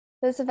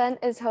This event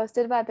is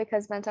hosted by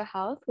Because Mental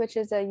Health, which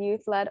is a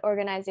youth-led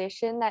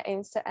organization that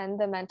aims to end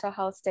the mental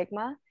health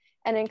stigma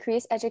and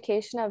increase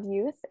education of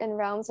youth in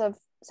realms of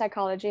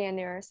psychology and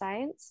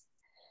neuroscience.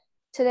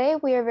 Today,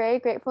 we are very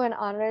grateful and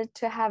honored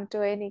to have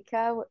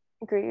Dwaynica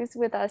Greaves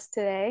with us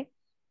today,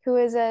 who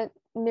is a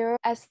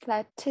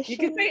neuroaesthetician. You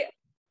can say,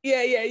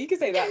 yeah, you can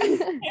say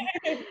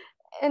that.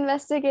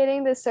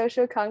 Investigating the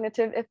social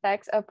cognitive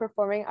effects of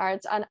performing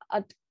arts on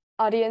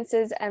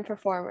audiences and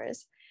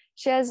performers.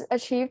 She has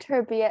achieved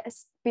her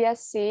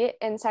BSc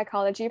in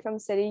psychology from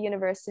City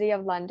University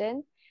of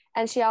London,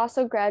 and she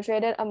also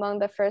graduated among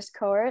the first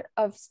cohort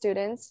of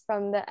students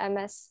from the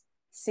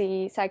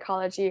MSc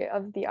Psychology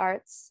of the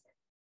Arts,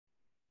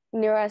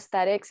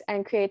 Neuroaesthetics,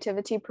 and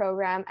Creativity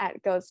program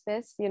at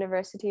Goldsmiths,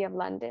 University of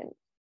London.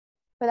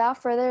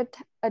 Without further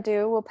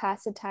ado, we'll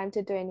pass the time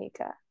to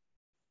Dwaynica.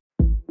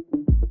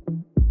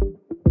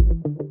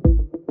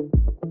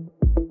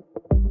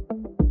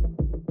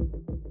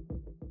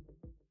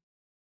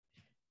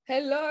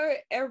 Hello,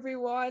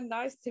 everyone.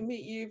 Nice to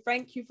meet you.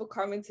 Thank you for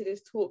coming to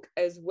this talk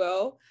as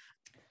well.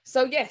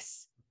 So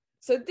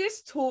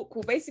this talk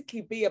will basically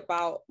be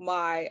about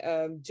my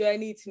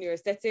journey to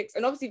neuroaesthetics.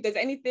 And obviously, if there's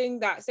anything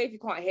that, say if you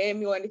can't hear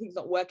me or anything's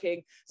not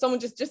working, someone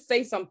just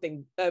say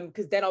something,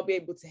 because then I'll be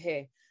able to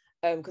hear,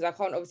 because I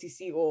can't obviously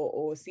see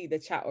or see the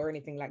chat or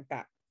anything like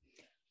that.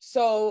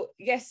 So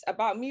yes,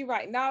 about me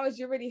right now, as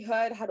you already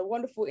heard, I had a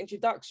wonderful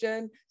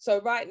introduction.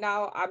 So right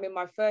now I'm in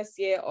my first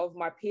year of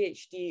my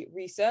PhD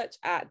research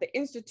at the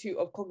Institute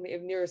of Cognitive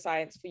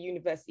Neuroscience for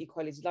University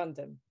College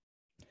London.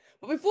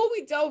 But before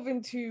we delve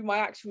into my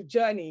actual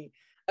journey,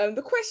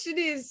 the question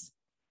is,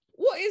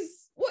 what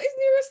is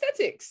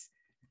neuroaesthetics?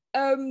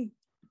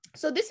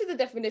 So this is the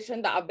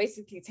definition that I've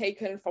basically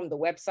taken from the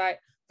website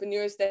for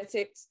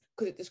neuroaesthetics,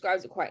 because it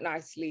describes it quite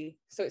nicely.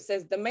 So it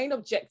says the main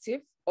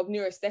objective of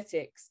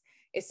neuroaesthetics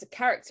is to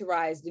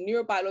characterize the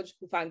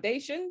neurobiological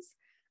foundations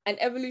and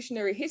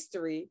evolutionary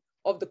history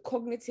of the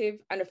cognitive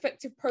and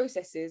affective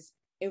processes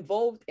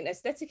involved in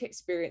aesthetic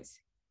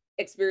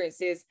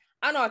experiences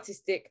and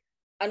artistic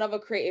and other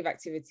creative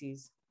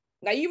activities.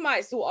 Now you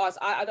might still ask,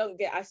 I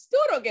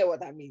still don't get what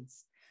that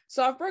means.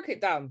 So I've broke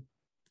it down.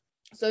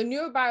 So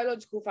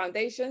neurobiological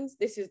foundations,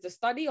 this is the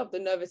study of the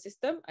nervous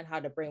system and how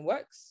the brain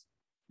works.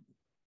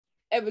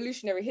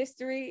 Evolutionary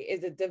history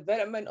is the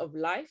development of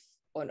life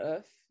on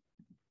Earth.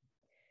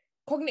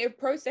 Cognitive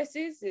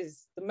processes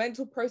is the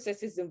mental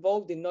processes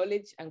involved in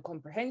knowledge and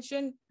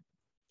comprehension.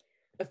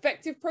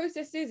 Affective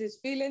processes is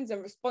feelings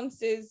and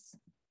responses.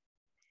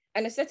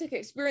 And aesthetic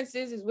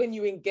experiences is when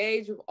you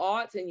engage with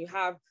art and you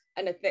have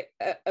an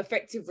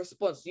affective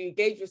response. You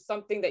engage with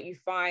something that you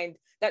find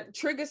that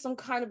triggers some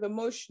kind of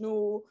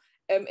emotional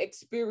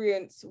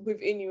experience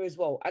within you as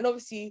well. And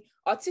obviously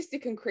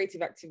artistic and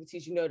creative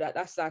activities, you know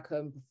that's like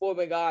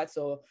performing arts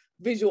or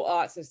visual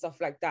arts and stuff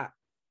like that.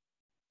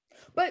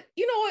 But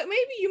you know what,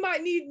 maybe you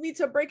might need me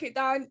to break it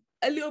down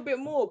a little bit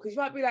more, because you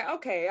might be like,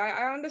 okay,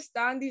 I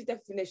understand these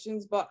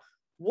definitions, but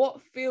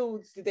what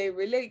fields do they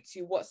relate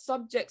to? What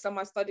subjects am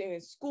I studying in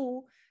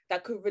school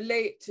that could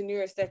relate to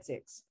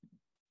neuroaesthetics?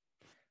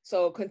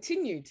 So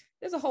continued,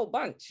 there's a whole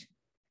bunch.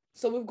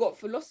 So we've got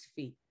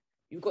philosophy,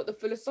 you've got the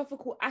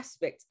philosophical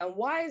aspect. And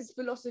why is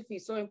philosophy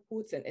so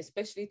important,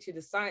 especially to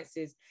the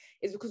sciences,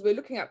 is because we're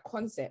looking at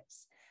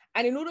concepts.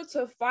 And in order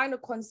to find a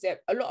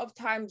concept, a lot of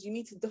times you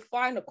need to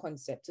define a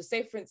concept. So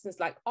say, for instance,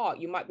 like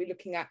art, you might be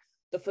looking at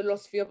the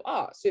philosophy of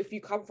art. So if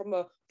you come from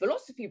a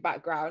philosophy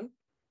background,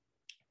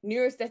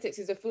 neuroaesthetics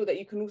is a field that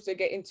you can also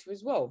get into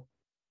as well.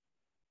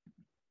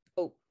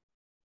 Oh,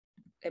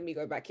 let me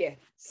go back here.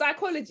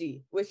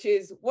 Psychology, which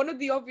is one of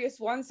the obvious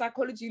ones,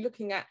 psychology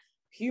looking at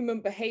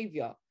human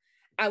behavior.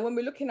 And when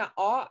we're looking at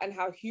art and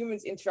how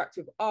humans interact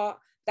with art,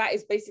 that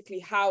is basically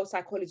how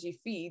psychology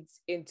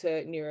feeds into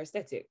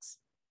neuroaesthetics.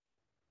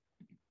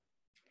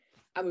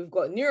 And we've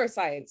got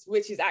neuroscience,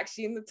 which is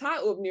actually in the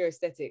title of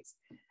neuroaesthetics.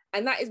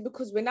 And that is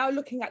because we're now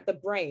looking at the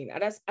brain.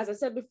 And as I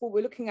said before,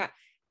 we're looking at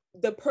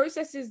the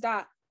processes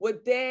that were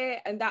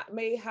there and that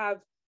may have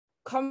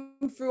come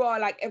through our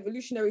like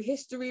evolutionary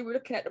history. We're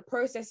looking at the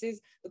processes,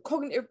 the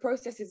cognitive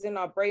processes in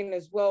our brain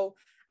as well.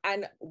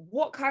 And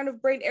what kind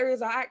of brain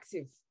areas are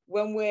active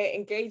when we're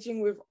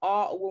engaging with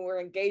art or when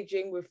we're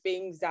engaging with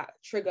things that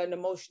trigger an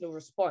emotional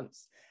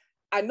response.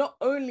 And not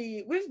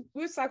only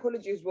with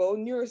psychology as well,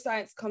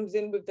 neuroscience comes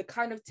in with the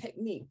kind of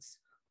techniques.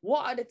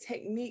 What are the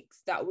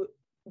techniques that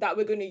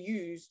we're going to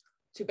use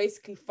to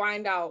basically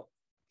find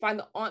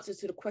the answers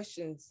to the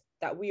questions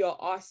that we are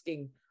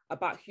asking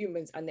about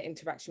humans and the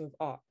interaction with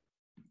art?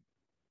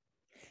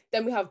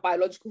 Then we have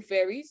biological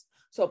theories.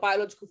 So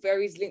biological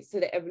theories links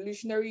to the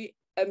evolutionary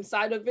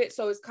side of it.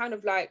 So it's kind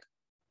of like,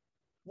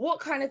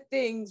 what kind of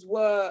things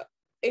were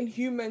in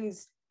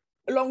humans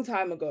a long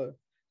time ago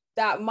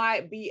that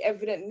might be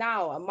evident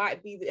now and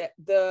might be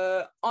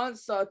the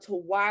answer to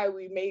why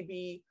we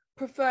maybe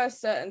prefer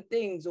certain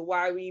things or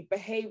why we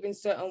behave in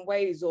certain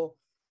ways, or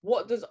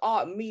what does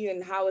art mean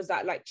and how has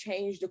that like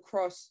changed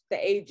across the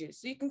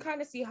ages? So you can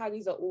kind of see how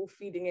these are all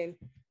feeding in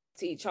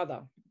to each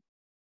other.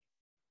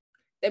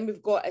 Then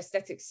we've got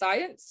aesthetic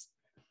science.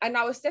 And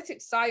now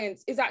aesthetic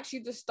science is actually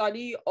the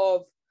study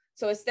of,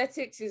 so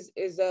aesthetics is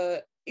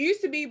it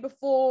used to be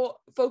before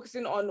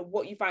focusing on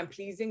what you find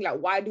pleasing, like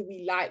why do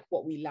we like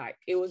what we like?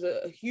 It was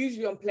a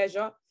hugely on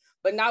pleasure,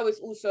 but now it's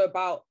also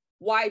about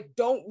why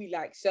don't we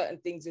like certain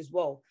things as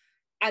well?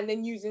 And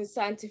then using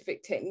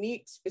scientific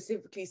techniques,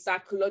 specifically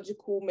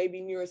psychological,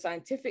 maybe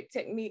neuroscientific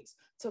techniques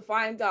to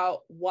find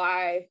out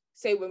why,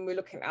 say when we're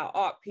looking at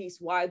art piece,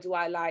 why do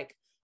I like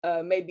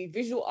maybe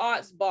visual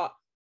arts, but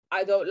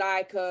I don't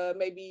like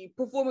maybe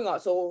performing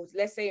arts, or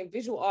let's say in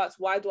visual arts,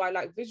 why do I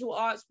like visual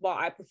arts, but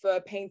I prefer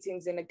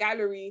paintings in a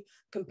gallery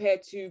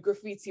compared to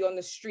graffiti on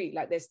the street?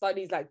 Like there's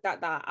studies like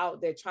that that are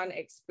out there trying to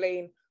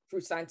explain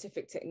through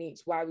scientific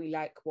techniques why we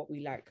like what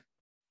we like.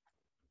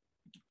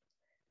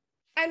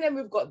 And then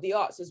we've got the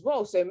arts as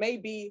well. So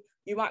maybe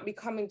you might be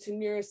coming to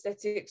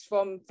neuroaesthetics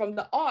from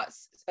the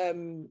arts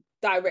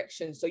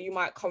direction. So you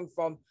might come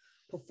from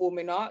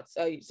performing arts,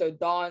 so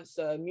dance,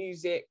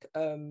 music,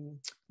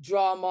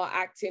 drama,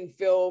 acting,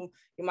 film.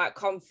 You might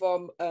come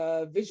from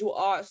visual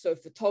arts, so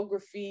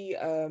photography,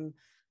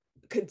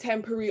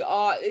 contemporary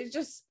art. It's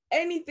just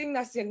anything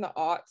that's in the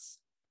arts.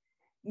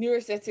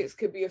 Neuroaesthetics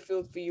could be a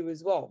field for you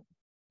as well.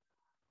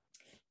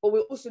 But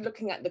we're also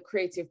looking at the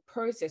creative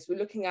process. We're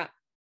looking at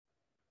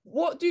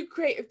what do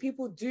creative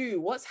people do?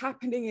 What's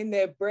happening in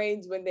their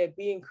brains when they're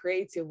being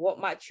creative? What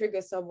might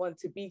trigger someone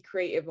to be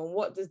creative? And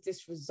what does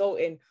this result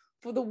in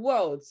for the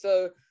world?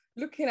 So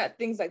looking at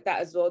things like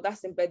that as well,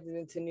 that's embedded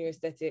into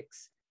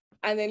neuroaesthetics.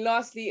 And then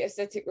lastly,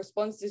 aesthetic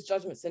responses,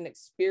 judgments, and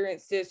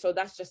experiences. So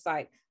that's just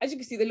like, as you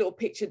can see the little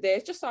picture there,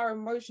 it's just our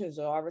emotions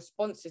or our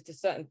responses to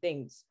certain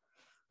things.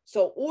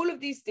 So all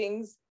of these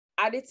things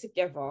added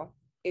together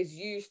is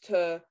used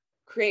to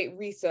create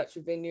research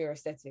within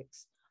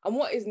neuroaesthetics. And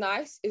what is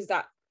nice is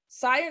that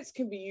science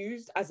can be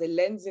used as a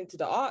lens into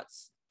the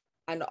arts,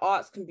 and the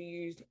arts can be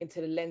used into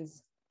the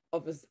lens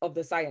of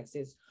the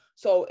sciences.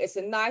 So it's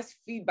a nice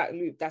feedback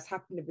loop that's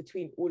happening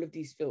between all of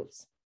these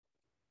fields.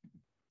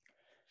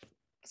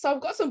 So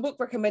I've got some book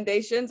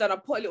recommendations, and I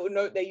put a little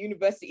note there,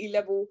 university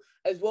level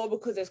as well,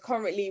 because there's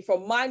currently,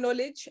 from my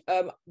knowledge,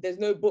 there's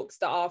no books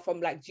that are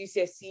from like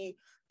GCSE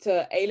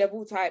to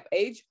A-level type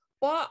age.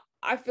 But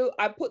I feel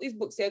I put these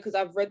books here because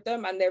I've read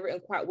them and they're written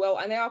quite well,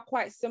 and they are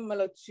quite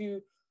similar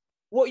to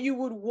what you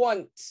would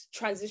want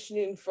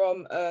transitioning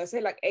from say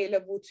like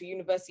A-level to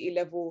university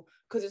level,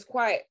 because it's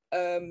quite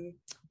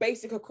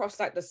basic across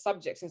like the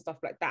subjects and stuff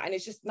like that, and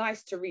it's just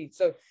nice to read.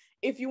 So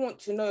if you want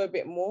to know a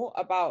bit more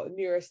about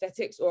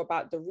neuroaesthetics or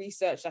about the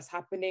research that's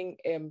happening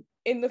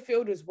in the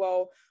field as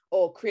well,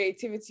 or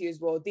creativity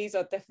as well, these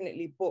are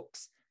definitely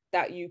books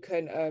that you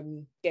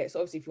can get.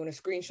 So obviously if you want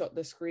to screenshot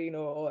the screen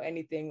or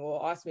anything,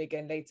 or ask me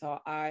again later,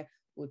 I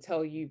will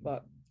tell you,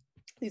 but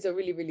these are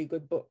really, really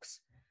good books.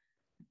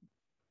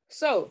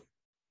 So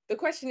the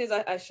question is,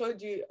 I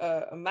showed you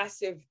a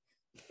massive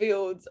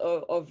field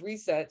of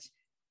research.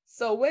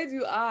 So where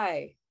do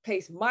I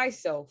place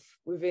myself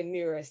within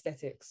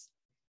neuroaesthetics?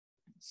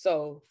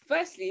 So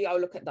firstly, I'll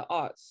look at the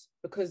arts,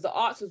 because the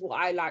arts is what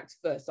I liked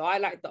first. So I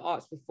liked the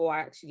arts before I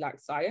actually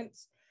liked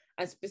science.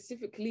 And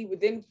specifically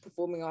within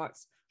performing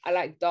arts, I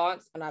like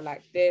dance and I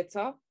like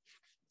theatre.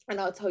 And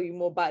I'll tell you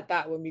more about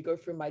that when we go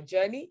through my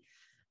journey.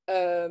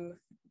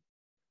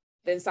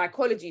 Then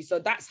psychology. So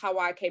that's how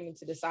I came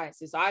into the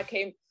sciences.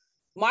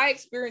 My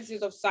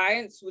experiences of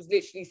science was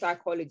literally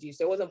psychology.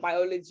 So it wasn't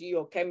biology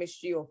or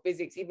chemistry or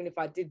physics, even if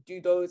I did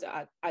do those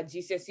at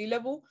GCSE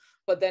level.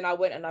 But then I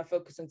went and I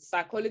focused on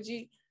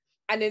psychology.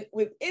 And then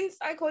within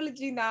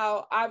psychology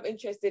now, I'm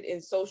interested in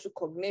social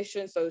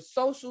cognition. So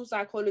social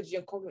psychology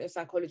and cognitive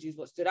psychology is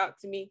what stood out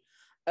to me.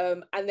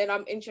 And then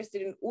I'm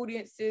interested in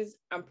audiences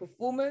and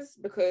performers,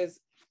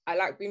 because I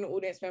like being an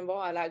audience member.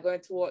 I like going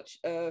to watch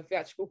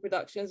theatrical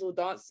productions or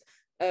dance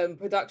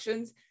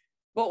productions,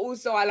 but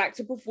also I like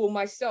to perform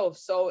myself.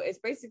 So it's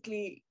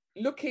basically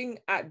looking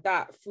at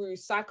that through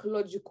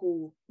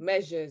psychological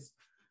measures.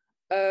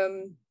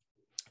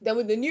 Then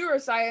with the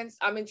neuroscience,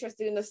 I'm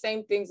interested in the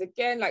same things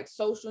again, like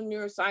social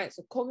neuroscience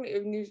or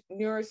cognitive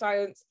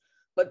neuroscience,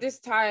 but this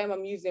time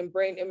I'm using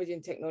brain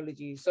imaging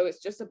technology. So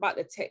it's just about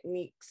the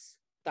techniques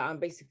that I'm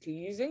basically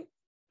using.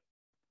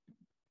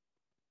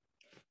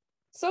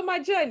 So my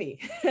journey,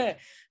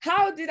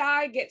 how did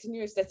I get to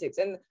neuroaesthetics?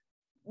 And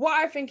what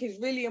I think is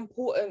really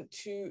important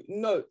to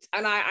note,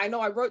 and I know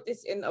I wrote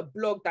this in a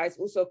blog that is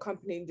also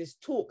accompanying this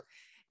talk,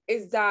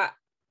 is that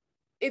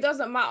it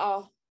doesn't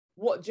matter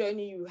what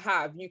journey you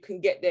have, you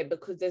can get there,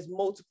 because there's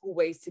multiple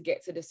ways to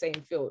get to the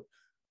same field.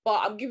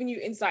 But I'm giving you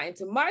insight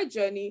into my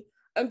journey,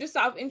 just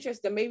out of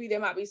interest, and maybe there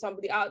might be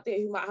somebody out there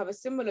who might have a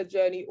similar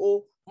journey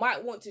or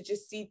might want to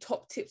just see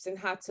top tips on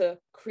how to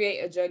create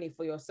a journey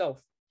for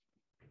yourself.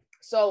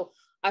 So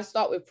I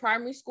start with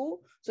primary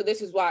school. So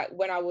this is why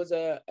when I was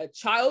a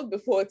child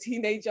before a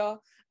teenager,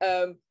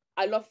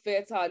 I love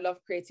theatre, I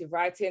love creative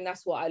writing.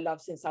 That's what I love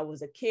since I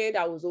was a kid.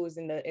 I was always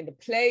in the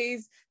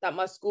plays that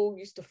my school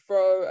used to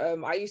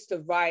throw. I used to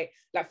write,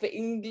 like for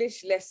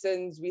English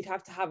lessons, we'd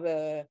have to have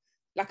a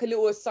like a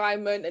little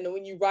assignment, and then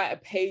when you write a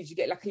page, you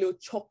get like a little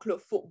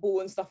chocolate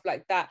football and stuff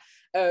like that.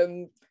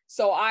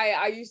 So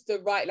I used to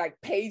write like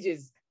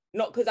pages,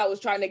 not because I was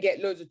trying to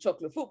get loads of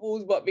chocolate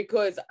footballs, but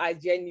because I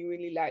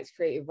genuinely liked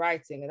creative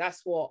writing. And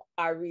that's what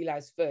I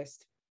realized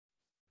first.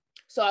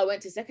 So I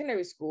went to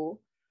secondary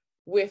school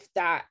with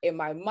that in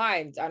my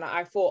mind. And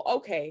I thought,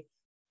 okay,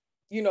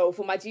 you know,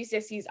 for my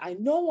GCSEs, I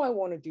know I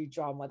want to do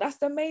drama. That's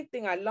the main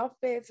thing. I love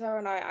theatre,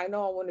 and I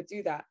know I want to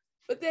do that.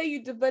 But there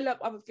you develop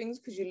other things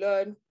because you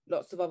learn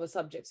lots of other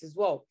subjects as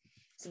well.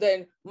 So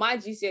then my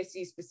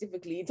GCSE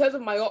specifically, in terms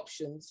of my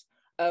options,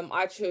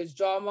 I chose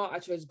drama, I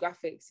chose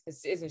graphics and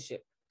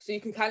citizenship. So you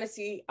can kind of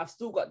see I've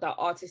still got that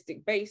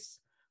artistic base,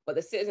 but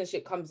the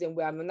citizenship comes in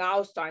where I'm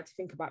now starting to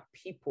think about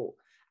people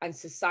and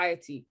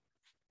society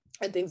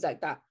and things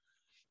like that.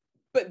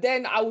 But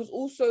then I was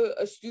also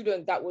a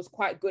student that was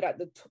quite good at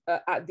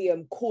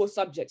the core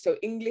subjects. So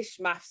English,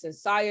 maths, and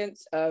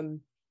science.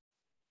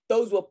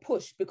 Those were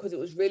pushed because it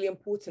was really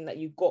important that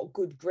you got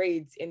good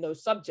grades in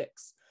those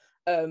subjects.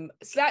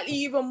 Slightly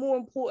even more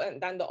important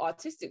than the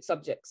artistic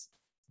subjects.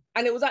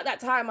 And it was at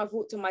that time I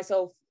thought to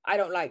myself, I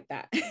don't like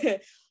that.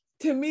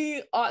 To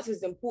me, arts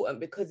is important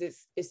because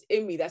it's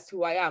in me. That's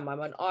who I am.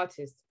 I'm an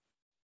artist.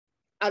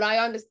 And I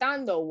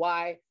understand though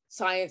why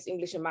science,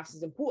 English, and maths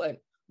is important.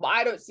 But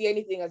I don't see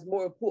anything as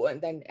more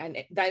important than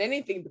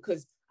anything,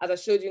 because as I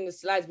showed you in the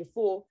slides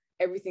before,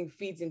 everything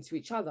feeds into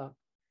each other.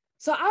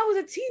 So I was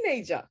a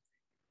teenager.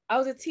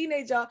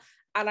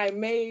 And I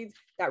made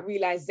that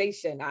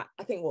realization at,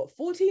 I think,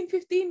 14,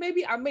 15,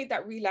 maybe? I made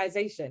that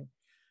realization.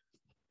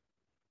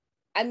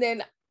 And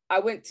then I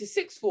went to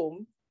sixth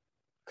form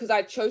because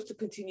I chose to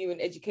continue in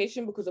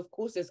education, because of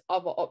course there's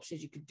other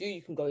options you could do.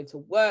 You can go into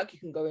work, you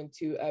can go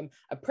into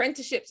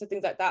apprenticeships and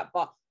things like that.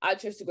 But I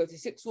chose to go to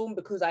sixth form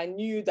because I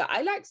knew that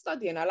I liked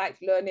studying, I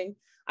liked learning,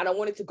 and I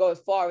wanted to go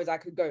as far as I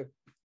could go.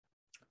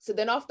 So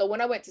then after,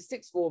 when I went to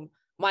sixth form,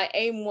 my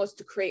aim was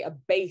to create a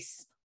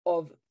base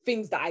of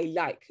things that I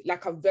like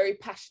I'm very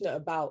passionate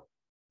about.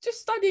 Just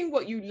studying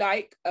what you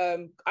like.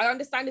 I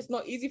understand it's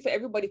not easy for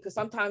everybody because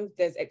sometimes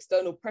there's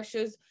external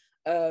pressures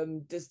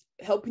just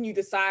helping you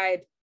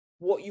decide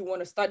what you want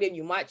to study, and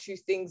you might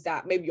choose things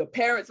that maybe your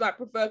parents might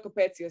prefer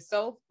compared to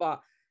yourself. But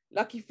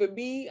lucky for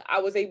me, I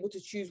was able to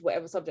choose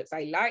whatever subjects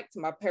I liked.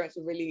 My parents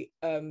were really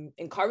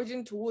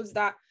encouraging towards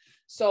that.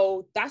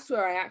 So that's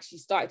where I actually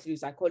started to do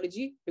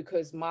psychology,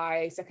 because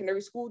my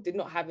secondary school did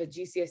not have a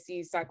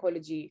GCSE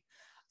psychology.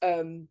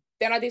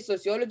 Then I did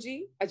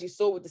sociology. As you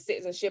saw with the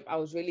citizenship, I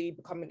was really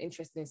becoming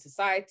interested in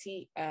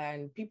society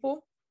and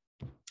people.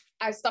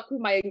 I stuck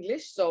with my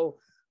English. So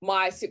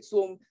my sixth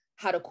form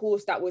had a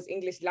course that was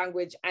English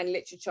language and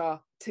literature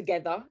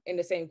together in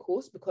the same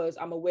course, because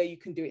I'm aware you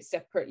can do it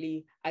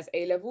separately as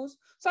A levels.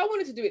 So I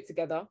wanted to do it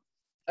together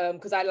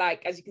because I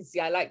like, as you can see,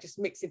 I like just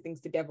mixing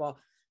things together.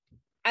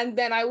 And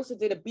then I also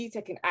did a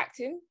BTEC in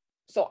acting.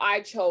 So I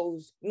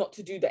chose not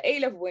to do the A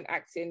level in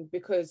acting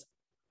because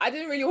I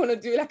didn't really want to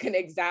do like an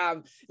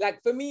exam.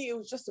 Like for me, it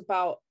was just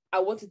about, I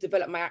want to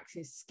develop my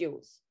acting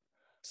skills.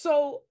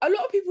 So a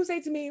lot of people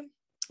say to me,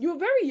 you're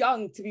very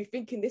young to be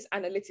thinking this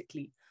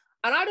analytically.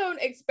 And I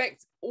don't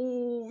expect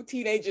all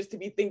teenagers to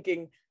be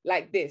thinking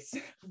like this,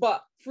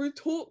 but through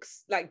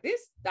talks like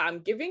this that I'm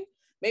giving,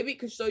 maybe it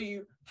can show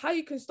you how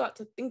you can start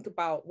to think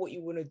about what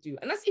you want to do.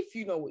 And that's if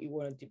you know what you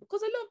want to do,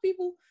 because a lot of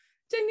people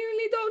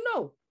genuinely don't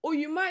know, or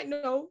you might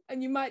know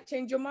and you might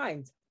change your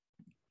mind,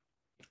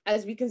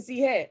 as we can see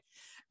here.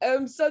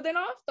 So then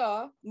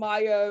after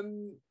my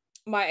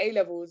my A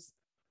levels,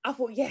 I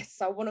thought, yes,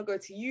 I want to go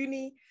to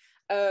uni.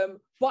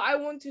 But I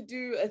want to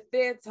do a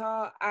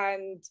theatre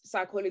and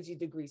psychology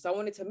degree. So I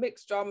wanted to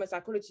mix drama and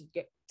psychology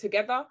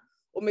together,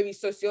 or maybe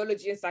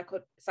sociology and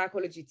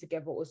psychology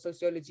together, or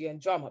sociology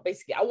and drama.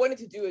 Basically, I wanted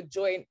to do a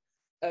joint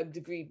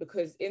degree,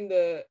 because in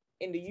the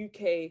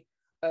UK,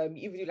 you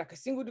either do like a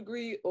single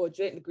degree or a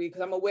joint degree,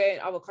 because I'm aware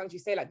in other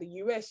countries, say like the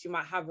US, you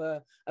might have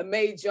a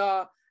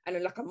major and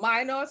then like a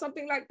minor or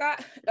something like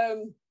that.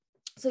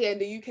 So yeah, in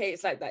the UK,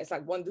 it's like that. It's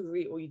like one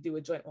degree or you do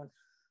a joint one.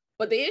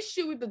 But the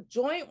issue with the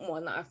joint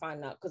one that I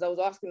found out, because I was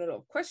asking a lot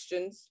of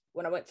questions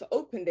when I went to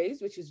open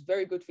days, which is a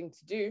very good thing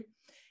to do,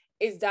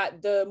 is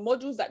that the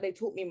modules that they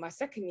taught me in my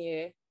second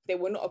year, they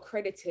were not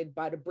accredited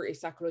by the British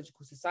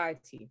Psychological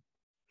Society.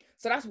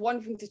 So that's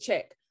one thing to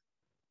check.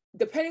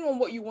 Depending on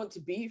what you want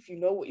to be, if you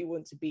know what you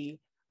want to be,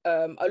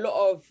 a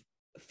lot of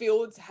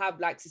fields have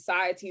like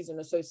societies and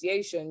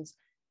associations.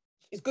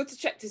 It's good to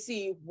check to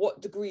see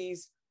what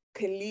degrees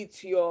can lead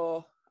to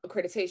your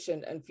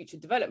accreditation and future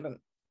development.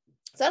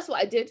 So that's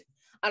what I did.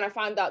 And I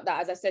found out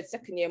that, as I said,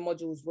 second year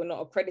modules were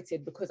not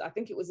accredited, because I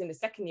think it was in the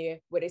second year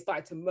where they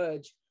started to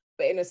merge.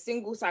 But in a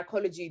single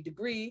psychology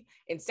degree,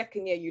 in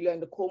second year, you learn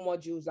the core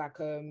modules like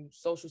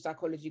social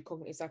psychology,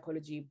 cognitive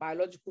psychology,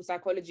 biological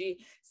psychology,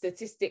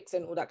 statistics,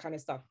 and all that kind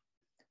of stuff.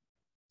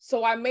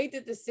 So I made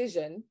the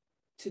decision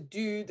to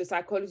do the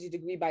psychology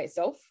degree by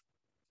itself.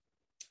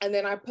 And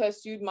then I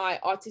pursued my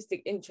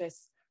artistic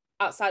interests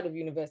outside of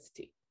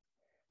university.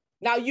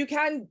 Now, you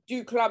can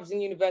do clubs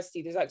in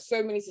university. There's like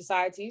so many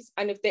societies.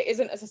 And if there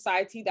isn't a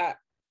society that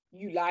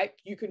you like,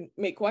 you can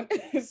make one.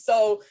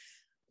 So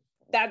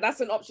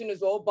that's an option as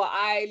well. But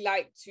I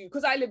like to,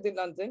 because I lived in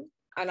London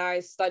and I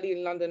studied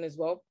in London as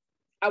well,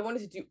 I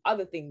wanted to do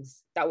other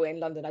things that were in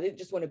London. I didn't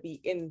just want to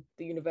be in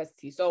the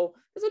university. So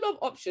there's a lot of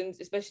options,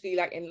 especially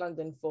like in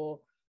London, for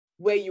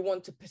where you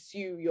want to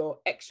pursue your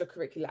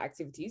extracurricular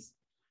activities.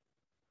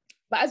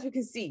 But as we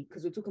can see,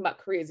 because we're talking about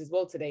careers as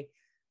well today,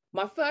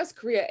 my first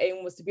career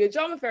aim was to be a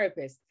drama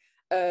therapist.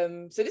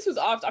 So this was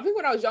after, I think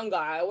when I was younger,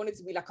 I wanted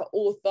to be like an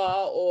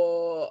author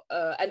or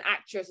an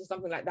actress or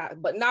something like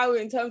that. But now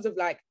in terms of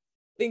like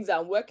things that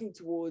I'm working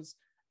towards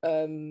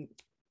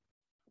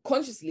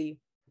consciously,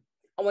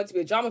 I wanted to be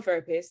a drama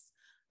therapist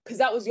because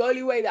that was the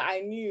only way that I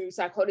knew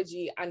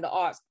psychology and the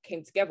arts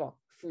came together,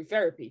 through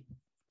therapy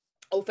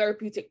or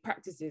therapeutic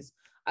practices,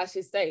 I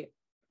should say.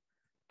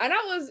 And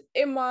that was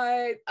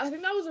I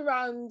think that was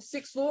around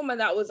sixth form, and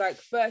that was like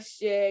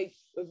first year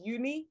of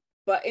uni.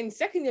 But in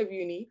second year of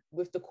uni,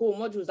 with the core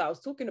modules that I was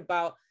talking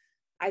about,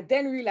 I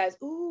then realized,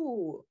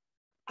 ooh,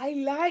 I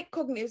like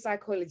cognitive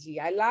psychology.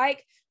 I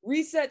like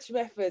research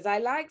methods. I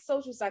like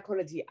social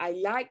psychology. I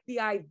like the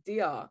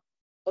idea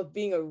of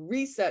being a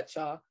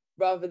researcher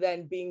rather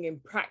than being in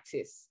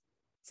practice.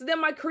 So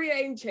then my career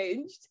aim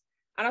changed,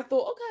 and I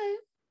thought, okay,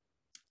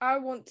 I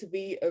want to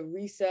be a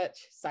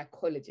research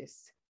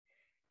psychologist.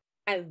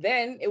 And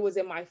then it was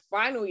in my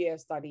final year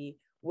of study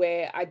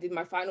where I did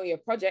my final year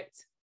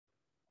project.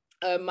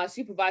 My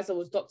supervisor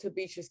was Dr.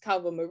 Beatrice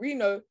Calvo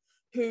Marino,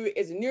 who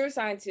is a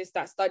neuroscientist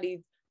that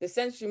studied the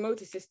sensory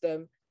motor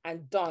system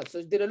and dance.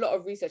 So did a lot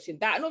of research in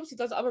that, and obviously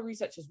does other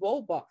research as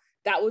well, but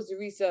that was the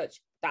research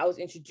that I was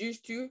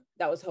introduced to.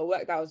 That was her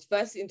work that I was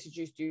first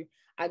introduced to,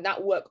 and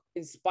that work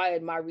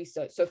inspired my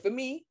research. So for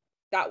me,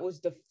 that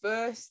was the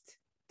first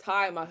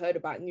time I heard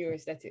about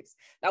neuroaesthetics.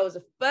 That was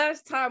the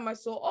first time I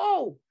saw,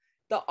 oh,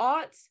 the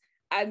arts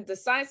and the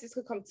sciences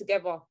could come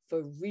together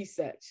for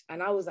research.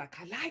 And I was like,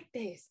 I like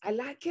this. I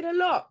like it a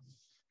lot.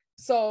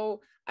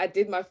 So I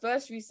did my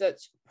first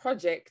research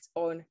project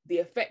on the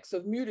effects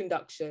of mood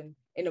induction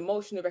in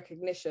emotional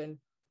recognition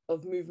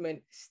of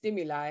movement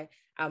stimuli.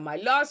 And my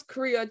last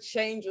career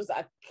change was,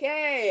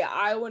 okay,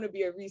 I want to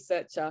be a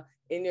researcher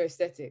in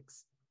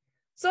neuroaesthetics.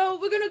 So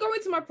we're going to go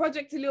into my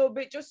project a little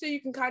bit, just so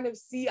you can kind of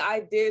see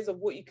ideas of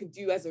what you can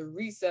do as a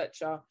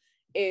researcher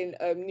in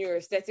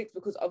neuroaesthetics,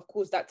 because of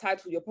course that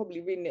title, you're probably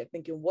reading it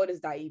thinking, what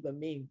does that even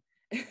mean?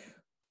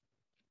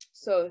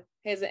 So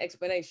here's an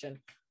explanation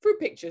through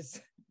pictures.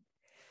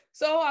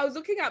 So I was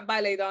looking at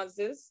ballet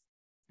dancers,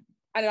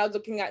 and I was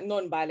looking at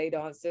non-ballet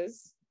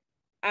dancers,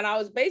 and I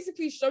was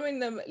basically showing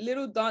them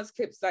little dance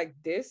clips like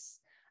this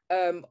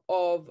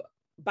of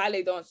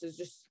ballet dancers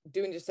just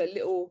doing just a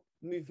little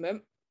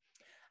movement.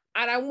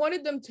 And I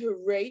wanted them to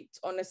rate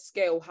on a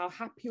scale how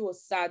happy or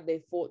sad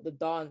they thought the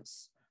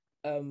dance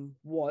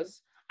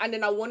was. And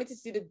then I wanted to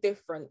see the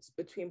difference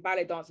between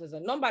ballet dancers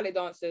and non-ballet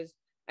dancers,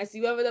 and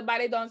see whether the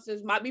ballet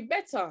dancers might be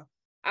better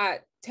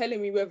at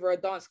telling me whether a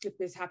dance clip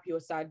is happy or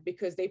sad,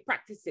 because they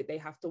practice it. They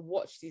have to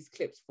watch these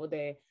clips for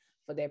their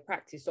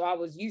practice. So I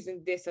was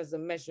using this as a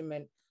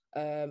measurement,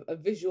 a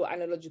visual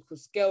analogical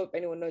scale. If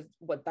anyone knows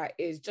what that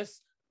is,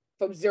 just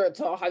from 0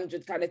 to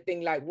 100 kind of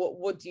thing. Like,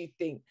 what do you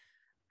think?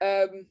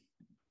 And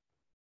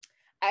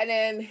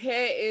then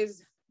here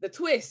is the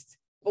twist.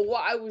 But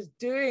what I was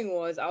doing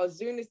was I was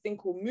doing this thing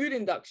called mood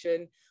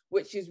induction,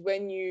 which is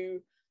when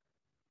you,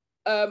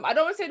 I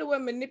don't want to say the word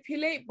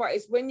manipulate, but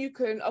it's when you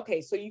can,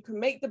 okay, so you can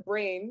make the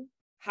brain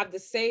have the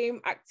same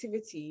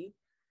activity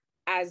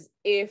as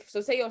if, so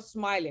say you're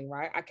smiling,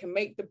 right? I can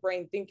make the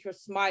brain think you're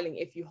smiling.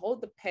 If you hold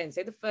the pen,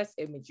 say the first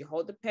image, you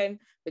hold the pen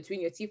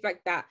between your teeth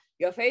like that,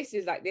 your face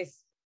is like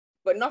this,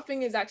 but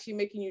nothing is actually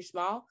making you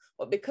smile.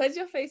 But because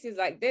your face is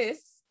like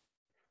this,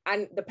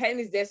 and the pen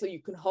is there so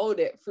you can hold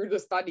it through the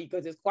study,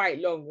 because it's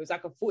quite long. It's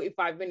like a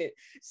 45-minute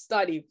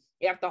study.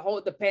 You have to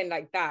hold the pen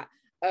like that.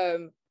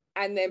 And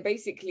then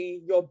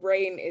basically your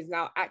brain is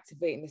now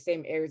activating the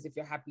same areas if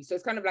you're happy. So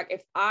it's kind of like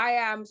if I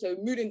am, so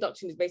mood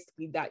induction is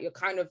basically that. You're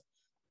kind of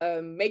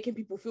making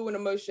people feel an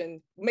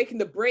emotion, making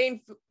the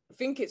brain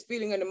think it's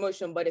feeling an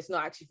emotion, but it's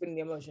not actually feeling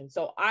the emotion.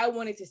 So I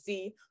wanted to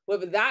see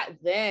whether that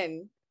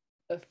then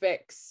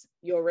affects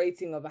your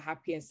rating of a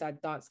happy and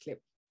sad dance clip.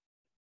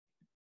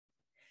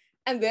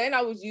 And then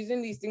I was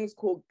using these things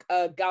called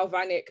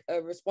galvanic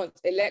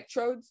response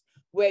electrodes,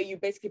 where you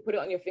basically put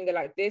it on your finger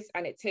like this,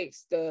 and it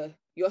takes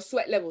your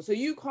sweat level. So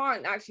you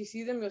can't actually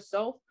see them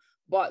yourself,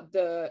 but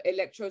the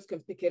electrodes can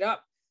pick it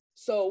up.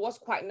 So what's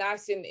quite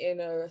nice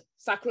in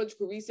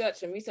psychological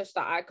research and research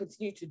that I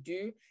continue to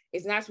do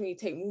is nice when you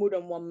take more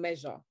than one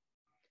measure.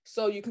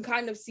 So you can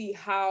kind of see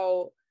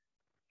how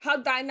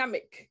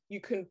dynamic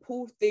you can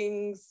pull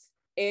things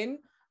in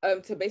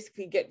to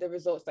basically get the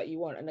results that you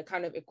want, and the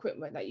kind of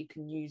equipment that you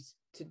can use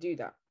to do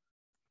that.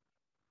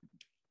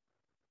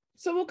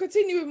 So we'll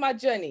continue with my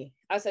journey.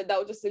 I said that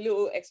was just a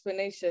little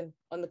explanation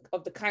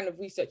of the kind of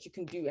research you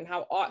can do and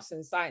how arts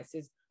and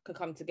sciences can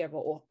come together,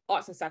 or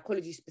arts and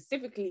psychology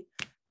specifically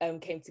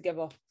came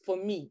together for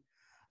me.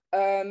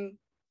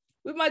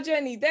 With my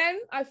journey, then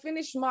I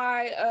finished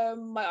my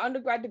my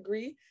undergrad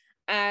degree,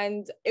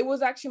 And it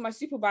was actually my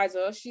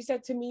supervisor. She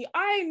said to me,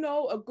 I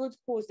know a good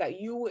course that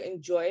you will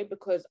enjoy,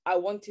 because I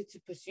wanted to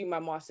pursue my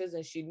master's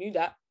and she knew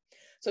that.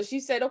 So she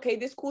said, okay,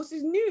 this course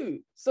is new.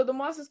 So the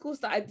master's course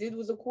that I did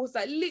was a course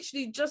that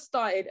literally just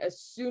started as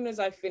soon as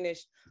I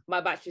finished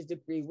my bachelor's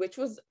degree, which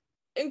was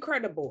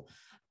incredible.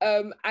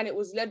 And it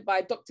was led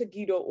by Dr.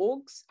 Guido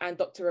Orgs and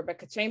Dr.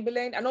 Rebecca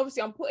Chamberlain. And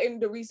obviously I'm putting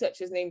the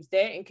researchers' names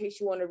there in case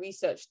you want to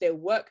research their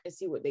work and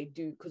see what they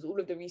do, because all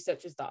of the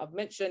researchers that I've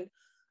mentioned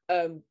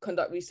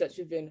conduct research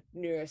within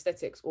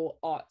neuroaesthetics or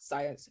art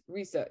science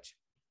research.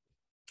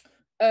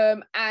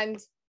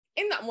 And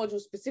in that module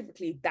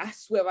specifically,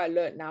 that's where I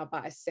learned now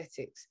about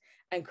aesthetics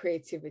and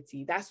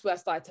creativity. That's where I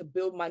started to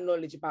build my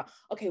knowledge about,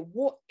 okay,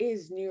 what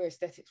is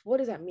neuroaesthetics? What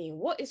does that mean?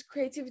 What is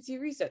creativity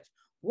research?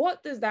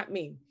 What does that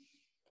mean?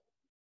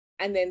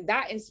 And then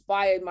that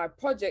inspired my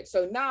project.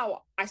 So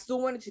now I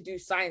still wanted to do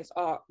science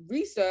art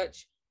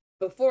research.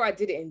 Before I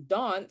did it in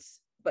dance,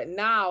 but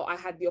now I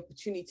had the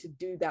opportunity to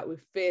do that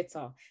with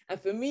theatre. And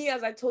for me,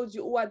 as I told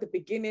you all at the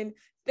beginning,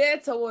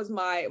 theatre was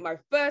my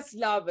first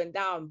love, and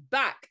now I'm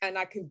back and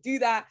I can do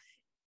that.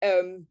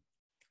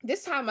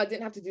 This time I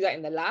didn't have to do that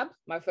in the lab.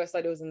 My first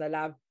study was in the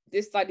lab.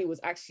 This study was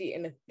actually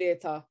in a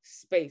theatre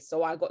space.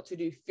 So I got to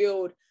do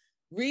field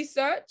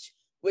research,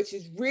 which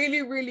is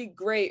really, really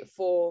great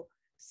for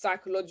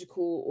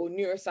psychological or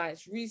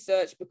neuroscience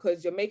research,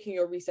 because you're making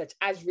your research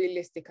as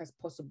realistic as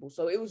possible.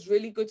 So it was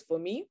really good for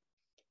me.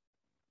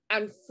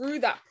 And through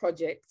that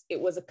project, it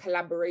was a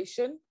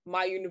collaboration,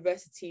 my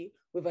university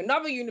with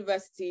another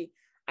university.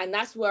 And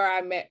that's where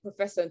I met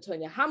Professor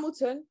Antonia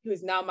Hamilton, who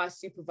is now my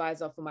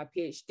supervisor for my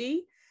PhD.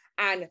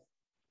 And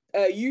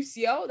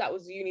UCL, that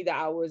was the uni that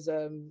I was,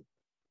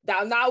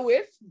 that I'm now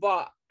with,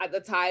 but at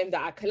the time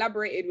that I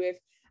collaborated with.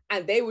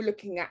 And they were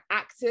looking at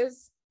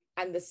actors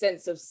and the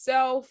sense of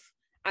self,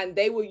 and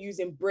they were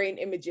using brain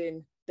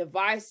imaging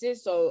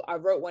devices. So I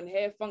wrote one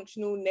here,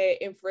 functional near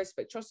infrared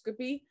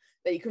spectroscopy,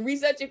 that you can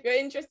research if you're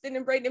interested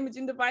in brain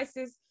imaging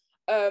devices.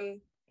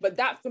 But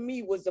that for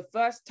me was the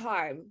first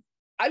time.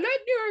 I learned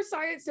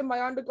neuroscience in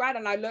my undergrad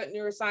and I learned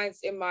neuroscience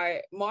in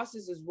my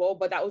master's as well,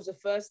 but that was the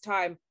first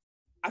time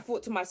I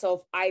thought to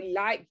myself, I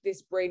like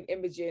this brain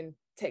imaging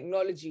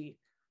technology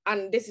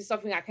and this is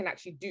something I can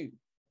actually do.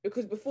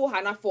 Because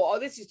beforehand I thought, oh,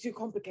 this is too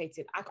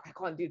complicated. I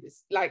can't do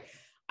this. Like,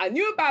 I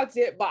knew about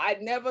it, but I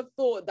never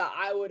thought that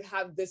I would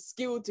have the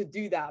skill to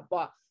do that.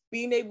 But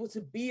being able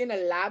to be in a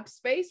lab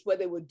space where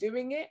they were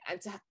doing it and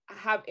to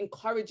have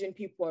encouraging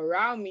people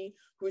around me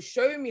who are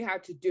showing me how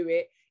to do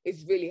it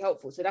is really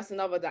helpful. So that's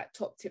another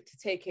top tip to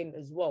take in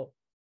as well.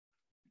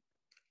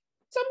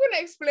 So I'm going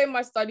to explain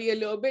my study a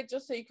little bit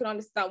just so you can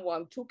understand what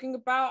I'm talking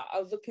about.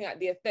 I was looking at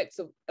the effects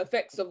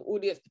of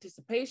audience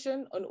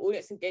participation on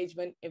audience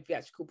engagement in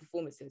theatrical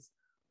performances.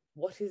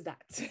 What is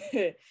that?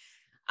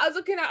 I was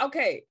looking at,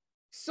 okay,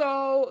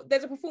 so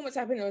there's a performance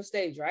happening on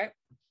stage, right?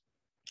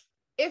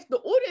 If the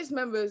audience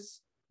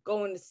members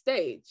go on the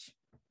stage,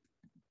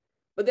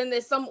 but then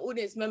there's some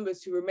audience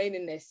members who remain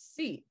in their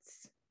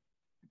seats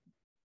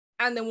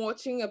and then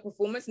watching a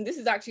performance, and this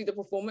is actually the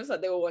performance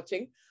that they were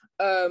watching.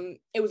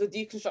 It was a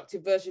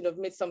deconstructed version of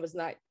Midsummer's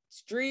Night's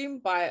Dream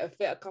by a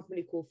theatre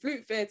company called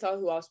Flute Theatre,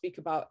 who I'll speak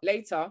about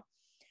later.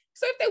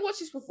 So if they watch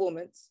this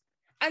performance,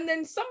 and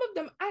then some of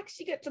them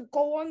actually get to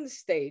go on the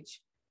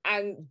stage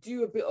and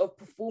do a bit of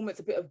performance,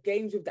 a bit of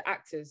games with the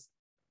actors,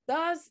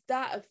 does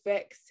that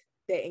affect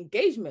their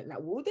engagement? Like,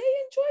 will they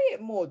enjoy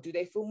it more? Do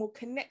they feel more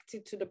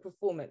connected to the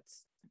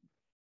performance?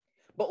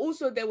 But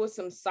also there was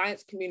some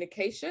science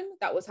communication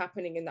that was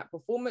happening in that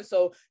performance.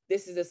 So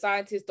this is a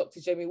scientist, Dr.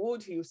 Jamie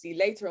Ward, who you'll see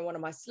later in one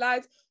of my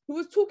slides, who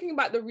was talking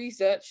about the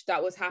research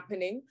that was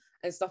happening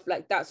and stuff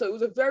like that. So it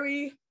was a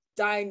very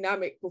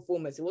dynamic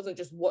performance. It wasn't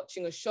just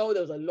watching a show.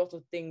 There was a lot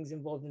of things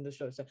involved in the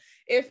show. So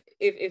if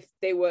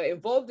they were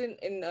involved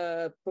in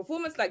a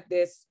performance like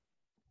this,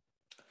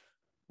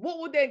 what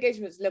would their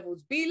engagement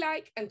levels be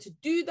like? And to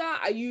do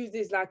that, I use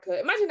this like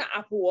imagine an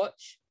Apple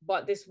Watch,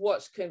 but this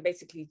watch can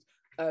basically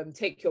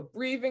take your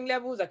breathing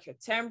levels, like your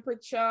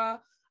temperature,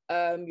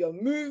 your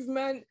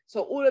movement.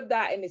 So all of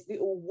that in this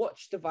little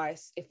watch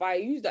device. If I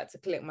use that to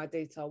collect my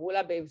data, will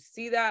I be able to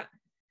see that?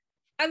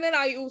 And then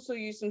I also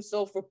use some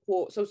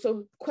self-report.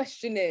 So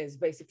questionnaires,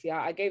 basically.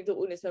 I gave the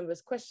audience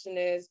members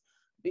questionnaires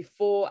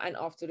before and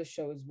after the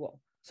show as well.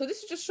 So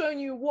this is just showing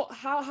you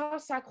how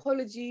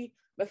psychology,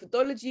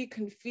 methodology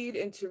can feed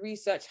into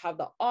research, how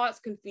the arts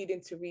can feed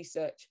into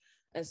research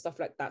and stuff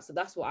like that. So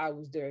that's what I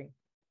was doing.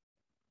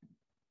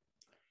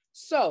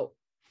 So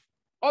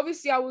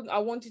obviously I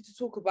wanted to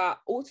talk about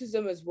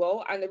autism as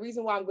well. And the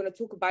reason why I'm going to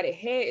talk about it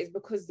here is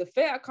because the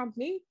theatre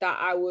company that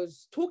I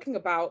was talking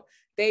about,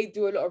 they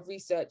do a lot of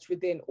research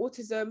within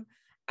autism,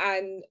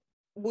 and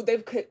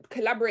they've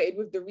collaborated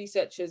with the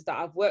researchers that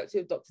I've worked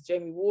with, Dr.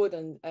 Jamie Ward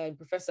and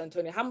Professor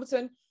Antonia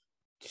Hamilton,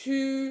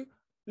 to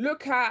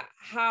look at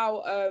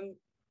how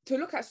to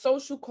look at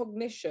social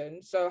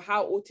cognition, so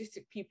how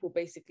autistic people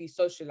basically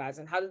socialize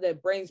and how do their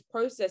brains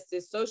process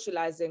this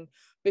socializing,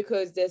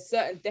 because there's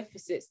certain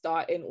deficits that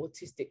are in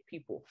autistic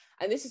people.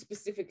 And this is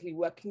specifically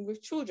working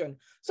with children.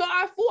 So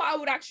I thought I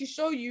would actually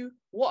show you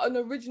what an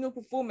original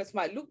performance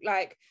might look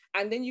like.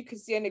 And then you can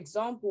see an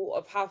example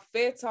of how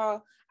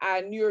theatre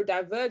and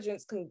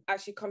neurodivergence can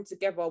actually come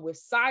together with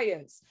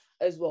science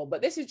as well.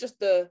 But this is just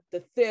the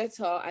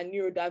theatre and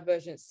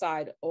neurodivergence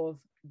side of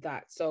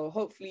that. So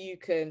hopefully you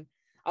can,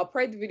 I'll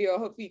play the video,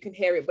 hopefully you can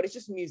hear it, but it's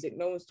just music.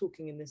 No one's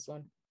talking in this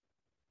one.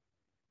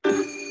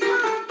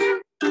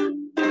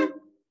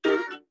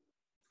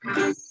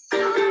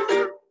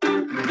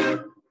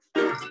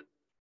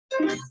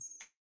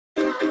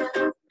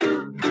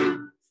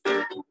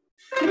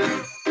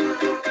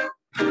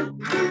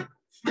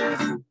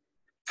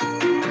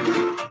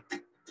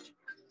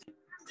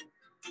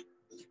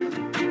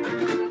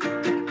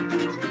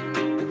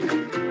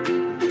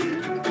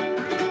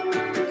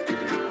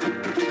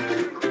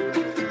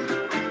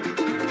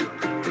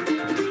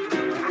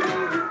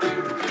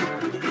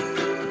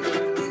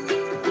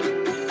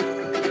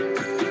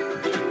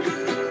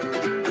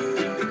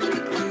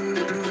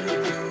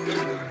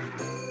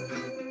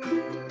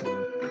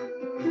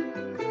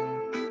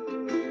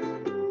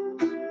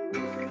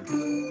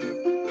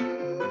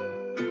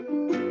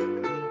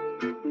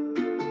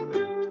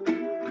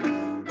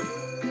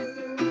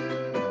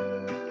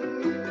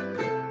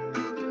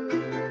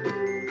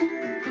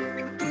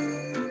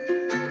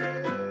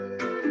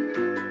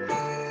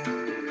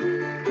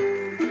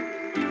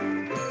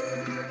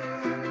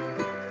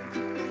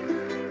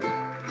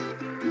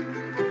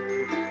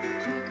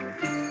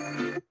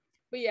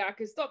 But yeah, I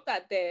can stop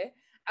that there.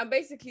 And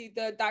basically,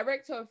 the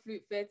director of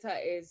Flute Theatre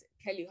is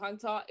Kelly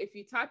Hunter. If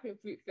you type in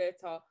Flute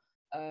Theatre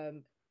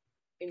in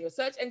your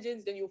search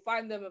engines, then you'll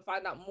find them and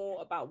find out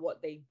more about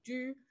what they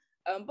do.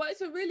 But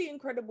it's a really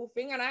incredible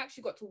thing. And I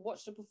actually got to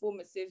watch the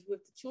performances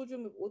with the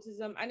children with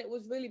autism. And it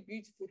was really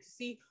beautiful to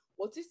see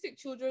autistic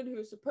children who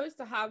are supposed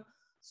to have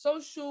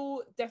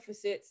social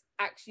deficits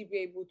actually be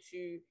able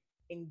to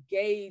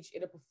engage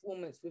in a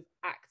performance with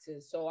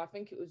actors. So I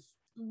think it was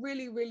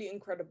really, really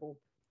incredible.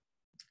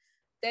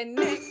 Then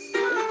next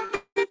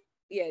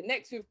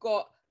we've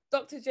got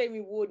Dr.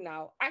 Jamie Ward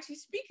now. Actually,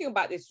 speaking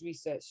about this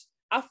research,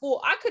 I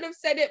thought I could have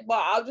said it, but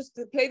I'll just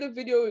play the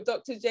video with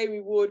Dr.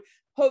 Jamie Ward,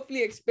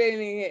 hopefully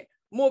explaining it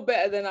more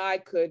better than I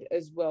could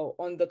as well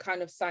on the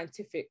kind of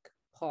scientific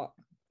part.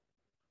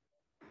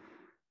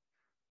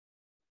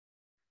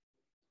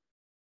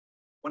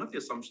 One of the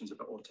assumptions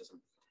about autism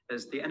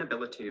is the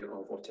inability of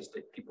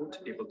autistic people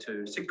to be able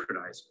to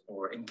synchronize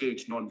or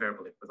engage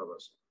non-verbally with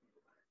others.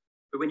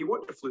 But when you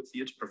watch a flute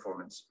theatre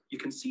performance, you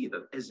can see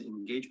that there is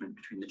engagement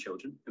between the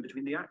children and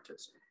between the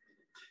actors.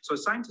 So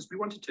as scientists, we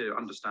wanted to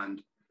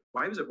understand,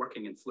 why was it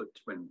working in flute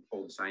when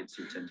all the science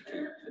seemed to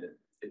indicate that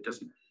it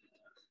doesn't?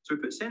 So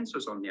we put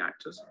sensors on the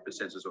actors, put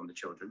sensors on the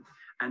children,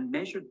 and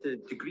measured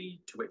the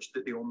degree to which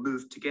that they all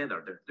moved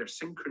together, their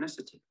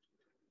synchronicity.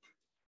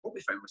 What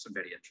we found were some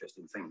very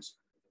interesting things.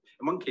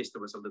 In one case,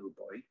 there was a little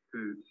boy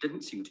who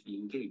didn't seem to be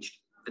engaged,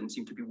 didn't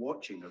seem to be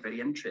watching or very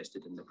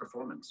interested in the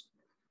performance.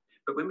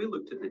 But when we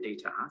looked at the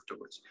data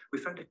afterwards, we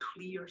found a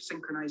clear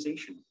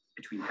synchronization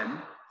between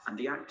him and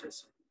the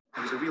actors.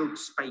 There was a real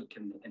spike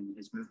in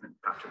his movement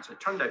patterns. It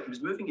turned out he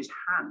was moving his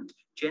hand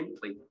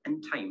gently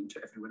in time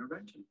to everyone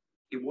around him.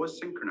 He was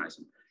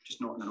synchronizing,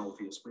 just not in an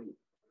obvious way.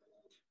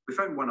 We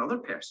found one other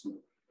person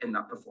in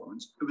that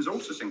performance who was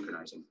also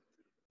synchronizing,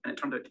 and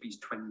it turned out to be his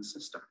twin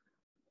sister.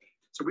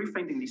 So we're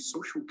finding these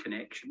social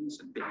connections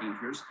and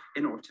behaviors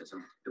in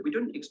autism that we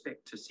don't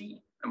expect to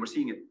see, and we're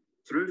seeing it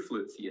through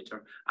flute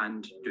theatre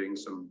and doing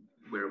some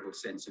wearable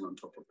sensing on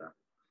top of that.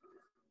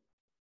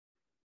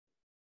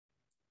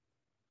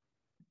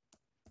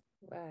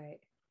 Right.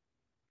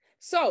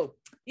 So,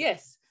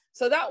 yes.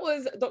 So that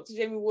was Dr.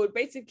 Jamie Ward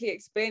basically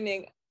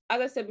explaining, as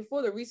I said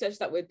before, the research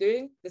that we're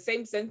doing, the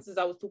same sensors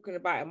I was talking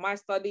about in my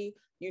study,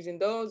 using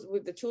those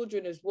with the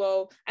children as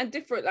well, and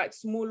different like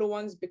smaller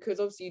ones, because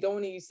obviously you don't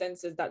want to use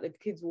sensors that the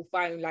kids will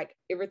find like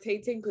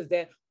irritating because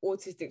they're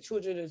autistic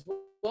children as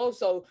well.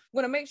 So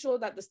we're going to make sure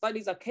that the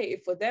studies are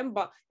catered for them,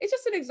 but it's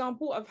just an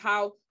example of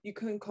how you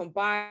can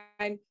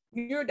combine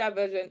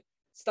neurodivergent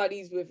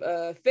studies with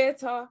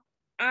theatre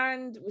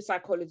and with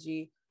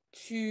psychology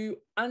to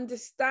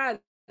understand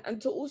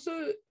and to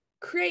also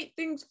create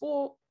things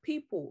for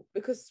people,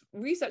 because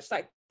research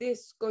like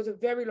this goes a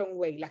very long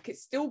way. Like,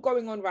 it's still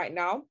going on right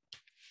now,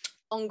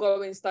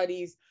 ongoing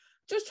studies,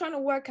 just trying to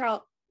work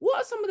out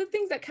what are some of the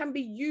things that can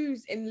be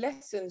used in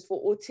lessons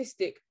for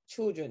autistic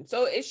children.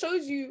 So it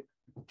shows you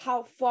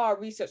how far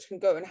research can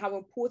go and how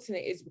important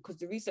it is, because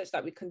the research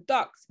that we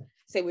conduct,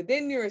 say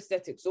within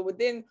neuroaesthetics or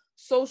within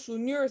social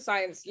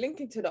neuroscience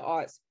linking to the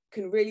arts,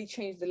 can really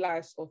change the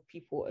lives of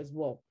people as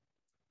well.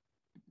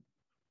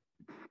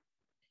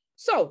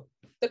 So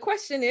the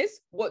question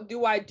is, what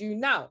do I do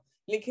now?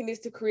 Linking this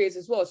to careers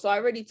as well. So I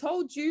already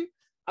told you,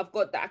 I've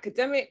got the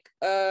academic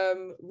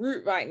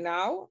route right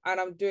now, and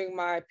I'm doing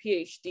my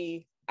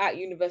PhD at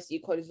University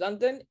College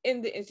London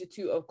in the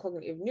Institute of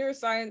Cognitive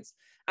Neuroscience,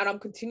 and I'm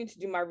continuing to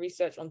do my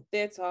research on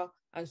theatre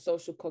and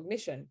social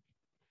cognition.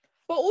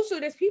 But also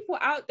there's people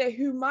out there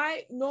who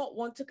might not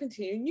want to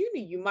continue in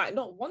uni. You might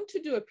not want to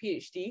do a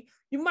PhD.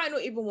 You might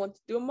not even want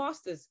to do a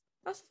master's.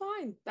 That's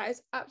fine. That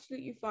is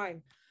absolutely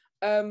fine.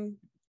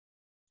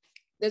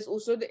 There's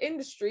also the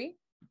industry.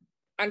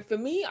 And for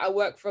me, I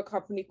work for a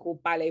company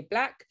called Ballet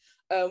Black,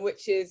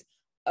 which is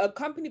a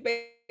company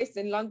based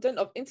in London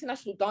of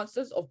international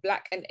dancers of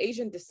Black and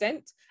Asian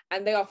descent.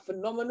 And they are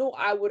phenomenal.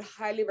 I would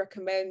highly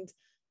recommend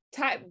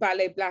type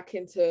Ballet Black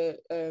into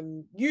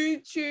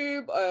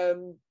YouTube,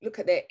 look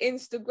at their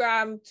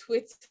Instagram,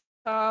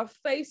 Twitter,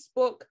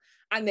 Facebook,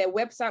 and their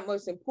website,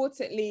 most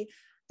importantly.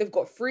 They've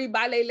got free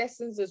ballet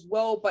lessons as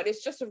well, but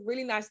it's just a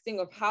really nice thing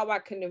of how I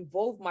can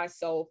involve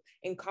myself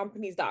in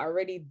companies that are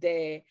already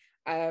there.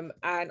 And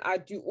I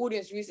do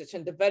audience research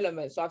and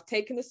development. So I've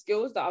taken the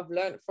skills that I've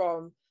learned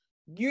from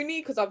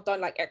uni, because I've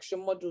done like extra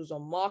modules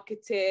on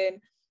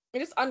marketing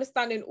and just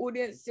understanding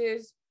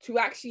audiences to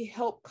actually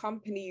help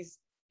companies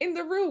in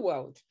the real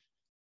world.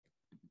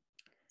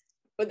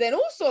 But then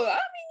also, I mean,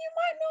 you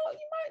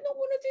might not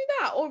want to do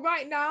that. Or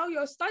right now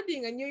you're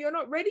studying and you're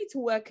not ready to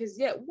work as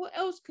yet. What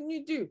else can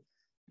you do?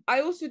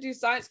 I also do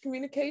science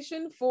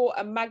communication for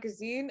a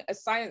magazine, a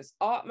science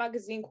art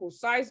magazine called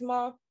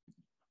Seisma.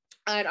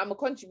 And I'm a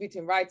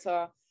contributing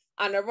writer,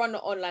 and I run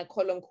an online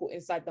column called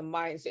Inside the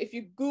Mind. So if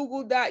you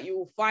Google that, you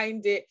will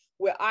find it,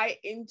 where I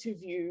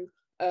interview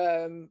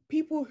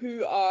people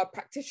who are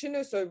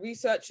practitioners, so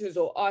researchers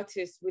or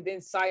artists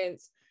within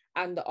science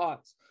and the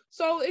arts.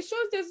 So it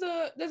shows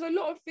there's a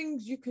lot of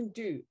things you can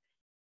do.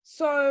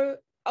 So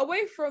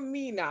away from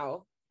me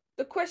now,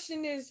 the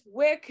question is,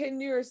 where can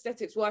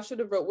neuroaesthetics, well, I should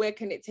have wrote, where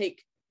can it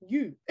take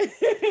you?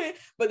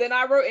 But then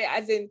I wrote it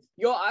as in,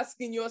 you're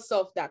asking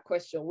yourself that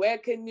question, where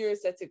can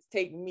neuroaesthetics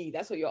take me?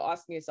 That's what you're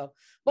asking yourself.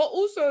 But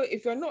also,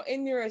 if you're not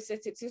in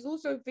neuroaesthetics, there's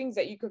also things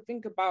that you could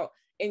think about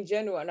in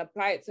general and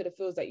apply it to the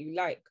fields that you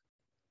like.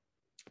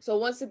 So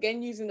once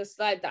again, using the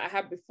slide that I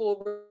had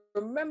before,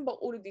 remember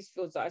all of these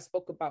fields that I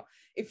spoke about.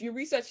 If you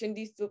research in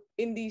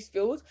these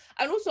fields,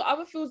 and also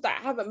other fields that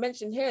I haven't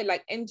mentioned here,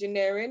 like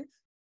engineering,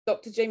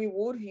 Dr. Jamie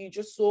Ward, who you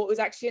just saw, was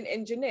actually an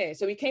engineer.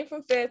 So he came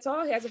from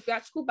theatre, he has a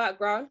theatrical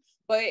background,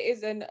 but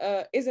is an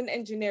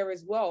engineer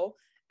as well,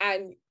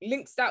 and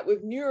links that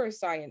with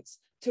neuroscience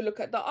to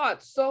look at the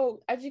arts.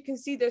 So as you can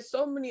see, there's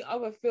so many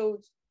other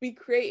fields. Be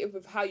creative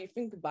with how you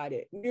think about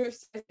it.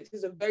 Neuroaesthetics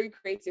is a very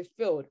creative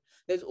field.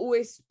 There's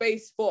always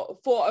space for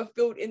a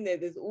field in there.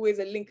 There's always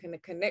a link and a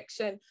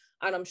connection.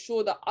 And I'm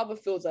sure that other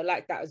fields are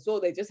like that as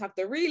well. They just have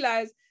to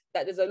realize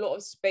that there's a lot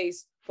of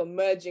space for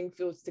merging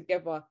fields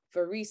together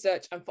for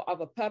research and for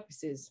other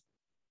purposes.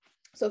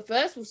 So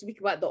first, we'll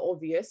speak about the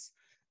obvious.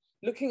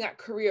 Looking at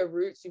career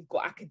routes, you've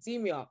got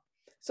academia.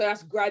 So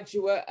that's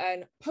graduate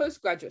and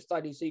postgraduate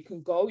studies. So you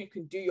can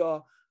do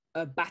your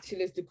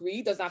bachelor's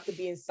degree. Doesn't have to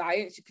be in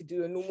science. You could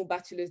do a normal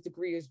bachelor's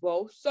degree as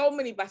well. So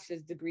many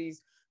bachelor's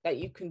degrees that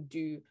you can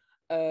do.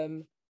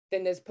 Then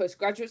there's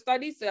postgraduate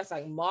studies. So that's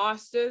like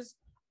masters.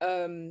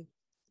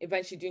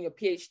 Eventually doing your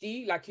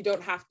PhD. Like, you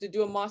don't have to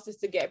do a master's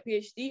to get a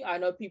PhD. I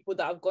know people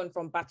that have gone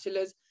from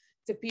bachelor's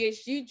to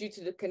PhD due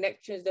to the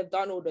connections they've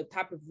done or the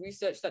type of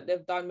research that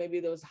they've done. Maybe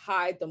there was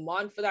high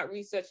demand for that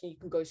research and you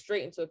can go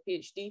straight into a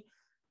PhD.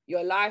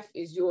 Your life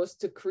is yours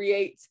to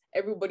create.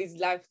 Everybody's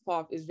life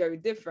path is very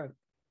different.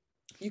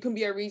 You can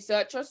be a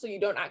researcher, so you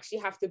don't actually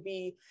have to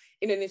be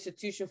in an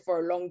institution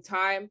for a long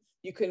time.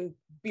 You can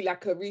be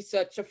like a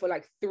researcher for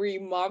like 3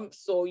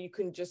 months, or you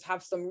can just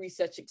have some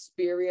research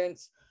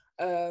experience.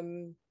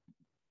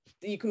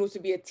 You can also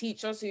be a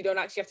teacher, so you don't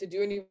actually have to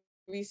do any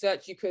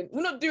research. You can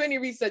not do any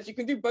research. You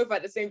can do both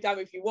at the same time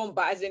if you want,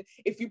 but as in,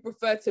 if you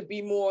prefer to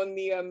be more on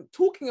the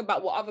talking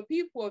about what other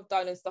people have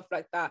done and stuff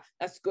like that,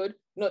 that's good.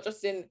 Not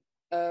just in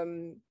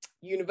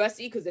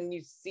university, because then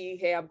you see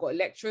here I've got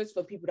lecturers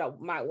for people that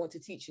might want to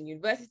teach in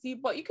university,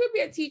 but you could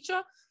be a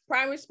teacher,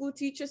 primary school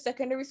teacher,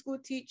 secondary school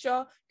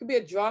teacher, you could be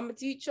a drama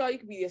teacher, you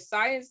could be a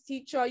science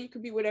teacher, you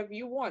could be whatever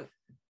you want.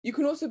 You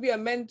can also be a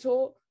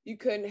mentor. You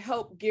can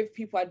help give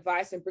people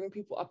advice and bring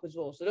people up as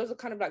well. So those are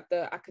kind of like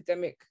the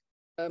academic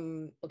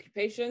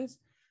occupations.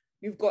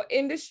 You've got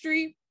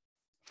industry,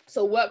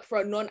 so work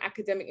for a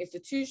non-academic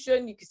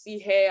institution. You can see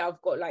here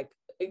I've got like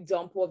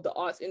example of the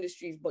arts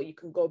industries, but you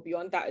can go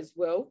beyond that as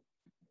well.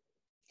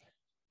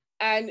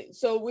 And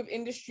so with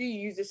industry,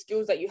 you use the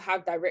skills that you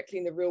have directly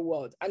in the real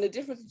world. And the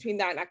difference between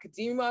that and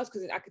academia is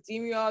because in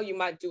academia, you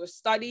might do a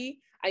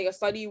study, and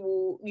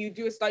you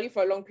do a study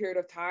for a long period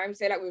of time.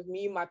 Say like with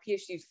me, my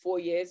PhD is 4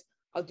 years.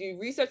 I'll do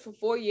research for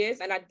 4 years,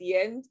 and at the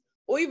end,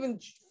 or even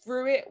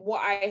through it,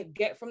 what I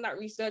get from that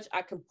research,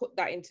 I can put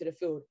that into the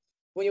field.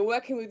 When you're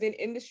working within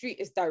industry,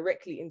 it's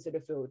directly into the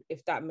field,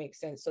 if that makes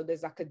sense. So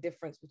there's like a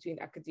difference between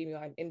academia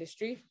and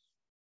industry.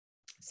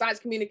 Science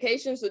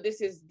communication, so this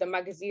is the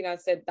magazine I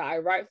said that I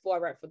write for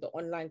the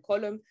online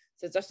column.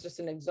 So that's just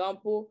an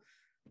example.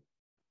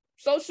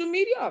 Social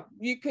media,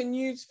 you can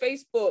use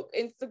Facebook,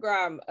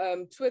 Instagram,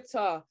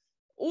 Twitter,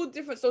 all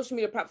different social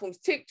media platforms,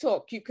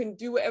 TikTok. You can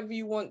do whatever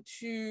you want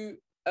to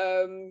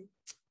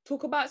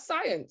talk about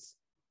science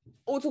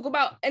or talk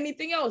about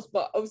anything else.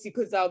 But obviously,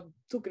 because I'm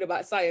talking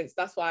about science,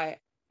 that's why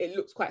it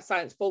looks quite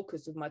science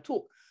focused with my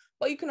talk.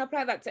 But you can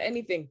apply that to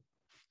anything.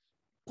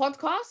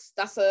 Podcasts,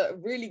 that's a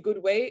really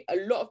good way. A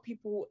lot of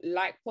people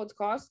like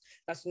podcasts.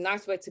 That's a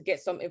nice way to get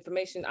some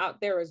information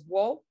out there as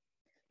well.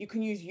 You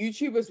can use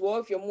YouTube as well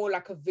if you're more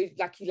like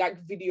like you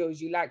like videos,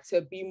 you like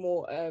to be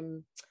more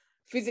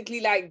physically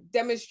like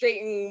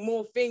demonstrating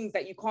more things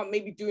that you can't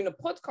maybe do in a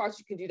podcast.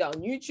 You can do that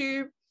on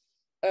YouTube.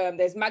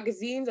 There's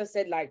magazines, I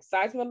said like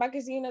Seisma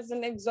magazine as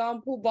an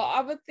example, but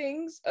other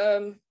things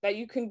that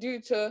you can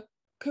do to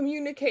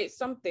communicate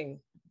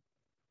something.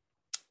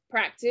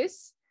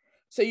 Practice.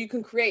 So you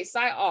can create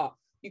sci art.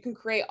 You can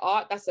create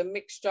art that's a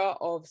mixture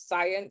of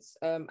science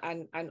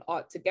and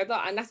art together.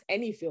 And that's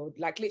any field.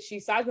 Like literally,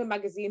 Seisma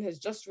magazine has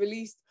just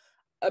released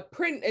a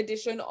print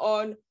edition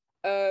on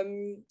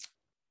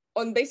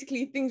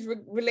basically things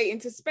relating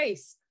to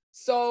space.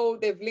 So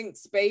they've linked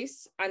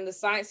space and the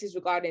sciences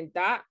regarding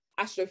that,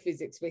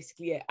 astrophysics,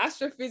 basically, yeah,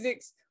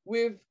 astrophysics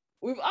with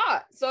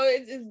art. So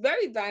it's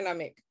very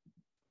dynamic.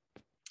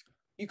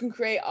 You can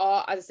create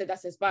art, as I said,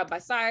 that's inspired by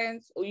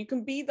science, or you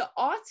can be the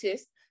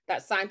artist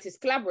that scientists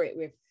collaborate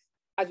with.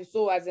 As you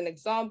saw as an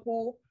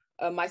example,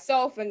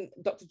 myself and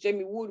Dr.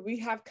 Jamie Ward, we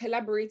have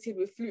collaborated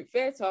with Flute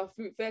Theatre.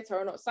 Flute Theatre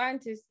are not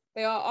scientists,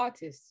 they are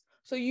artists.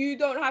 So you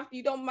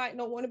might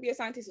not want to be a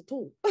scientist at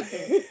all.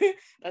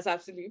 That's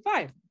absolutely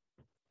fine.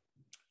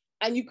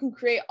 And you can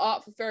create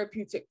art for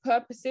therapeutic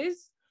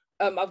purposes.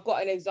 I've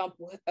got an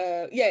example.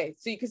 So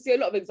you can see a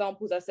lot of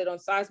examples I said on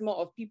Seisma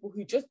of people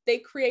who they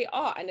create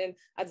art. And then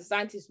as a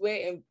scientist,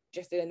 we're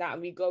interested in that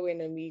and we go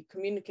in and we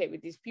communicate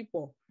with these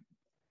people.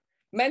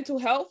 Mental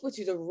health, which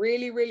is a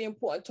really, really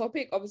important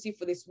topic, obviously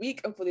for this week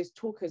and for this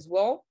talk as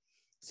well.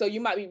 So you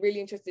might be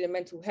really interested in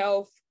mental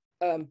health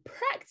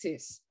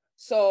practice.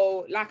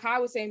 So like I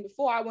was saying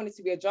before, I wanted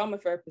to be a drama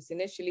therapist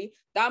initially.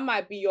 That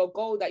might be your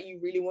goal that you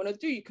really want to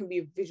do. You can be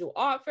a visual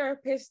art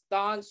therapist,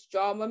 dance,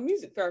 drama,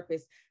 music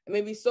therapist, and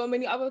maybe so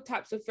many other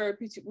types of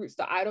therapeutic routes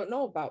that I don't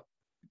know about.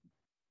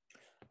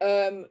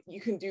 You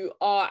can do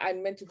art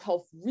and mental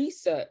health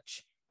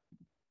research.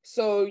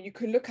 So you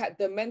can look at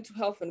the mental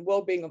health and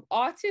well-being of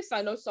artists.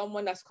 I know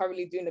someone that's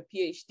currently doing a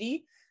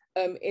PhD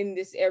in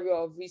this area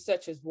of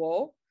research as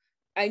well.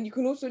 And you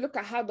can also look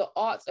at how the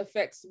arts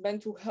affects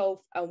mental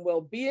health and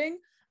well-being.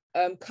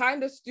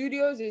 Kind of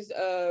Studios is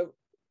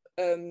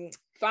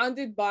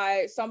founded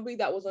by somebody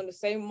that was on the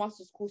same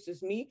master's course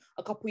as me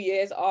a couple of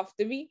years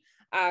after me.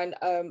 And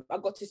I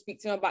got to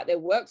speak to them about their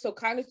work. So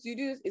Kind of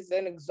Studios is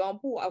an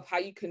example of how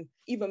you can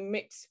even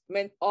mix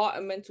art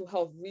and mental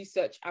health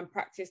research and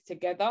practice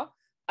together.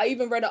 I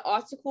even read an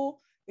article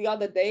the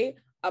other day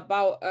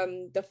about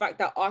the fact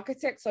that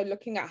architects are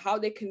looking at how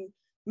they can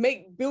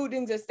make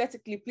buildings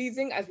aesthetically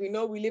pleasing. As we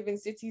know, we live in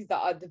cities that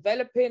are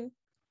developing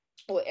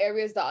or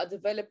areas that are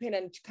developing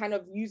and kind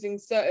of using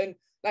certain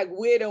like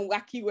weird and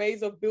wacky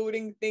ways of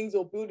building things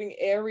or building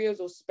areas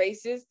or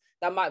spaces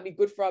that might be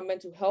good for our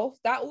mental health.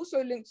 That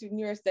also links with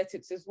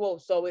neuroaesthetics as well.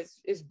 So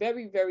it's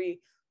very,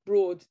 very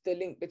broad, the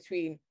link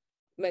between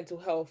mental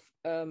health,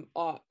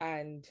 art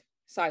and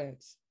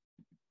science.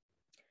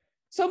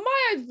 So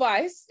my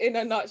advice in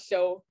a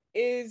nutshell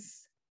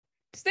is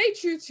stay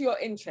true to your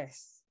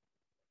interests.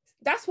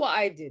 That's what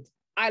I did.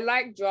 I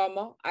like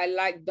drama, I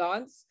like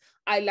dance,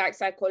 I like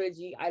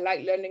psychology, I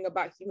like learning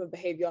about human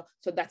behavior.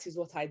 So that is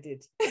what I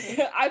did.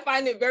 I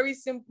find it very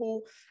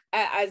simple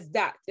as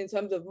that. In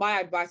terms of my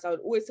advice, I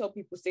would always tell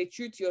people stay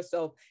true to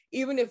yourself,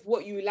 even if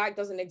what you like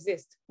doesn't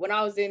exist. When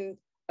I was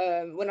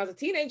a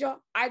teenager,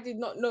 I did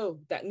not know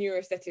that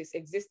neuroaesthetics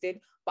existed,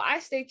 but I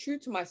stayed true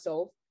to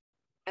myself.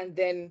 And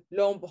then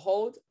lo and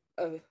behold,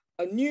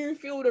 a new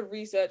field of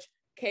research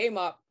came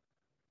up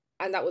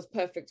and that was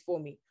perfect for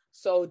me.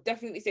 So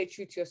definitely stay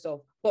true to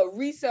yourself, but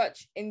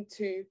research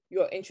into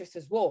your interests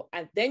as well.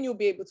 And then you'll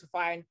be able to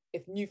find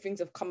if new things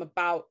have come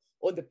about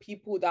or the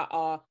people that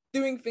are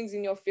doing things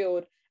in your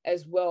field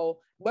as well,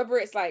 whether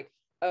it's like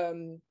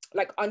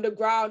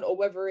underground or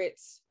whether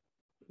it's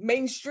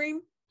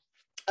mainstream.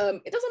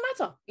 It doesn't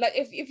matter. Like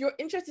if you're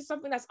interested in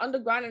something that's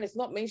underground and it's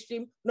not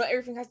mainstream, not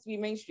everything has to be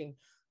mainstream.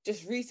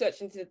 Just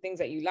research into the things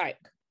that you like.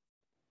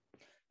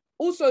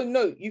 Also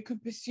note, you can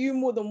pursue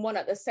more than one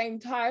at the same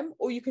time,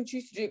 or you can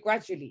choose to do it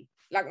gradually.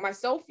 Like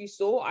myself, you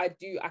saw, I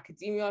do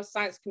academia,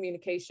 science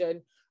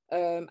communication,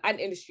 and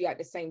industry at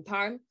the same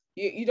time.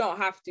 You don't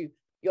have to.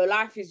 Your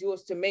life is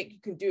yours to make. You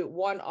can do it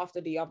one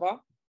after the other.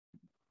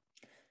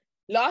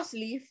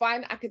 Lastly,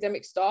 find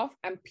academic staff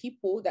and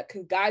people that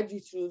can guide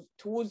you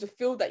towards the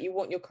field that you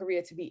want your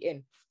career to be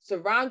in.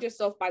 Surround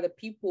yourself by the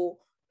people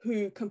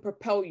who can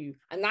propel you.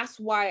 And that's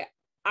why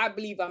I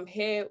believe I'm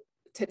here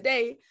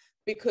today,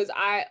 because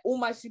all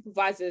my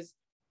supervisors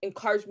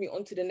encouraged me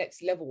onto the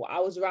next level.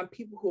 I was around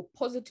people who were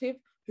positive,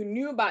 who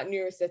knew about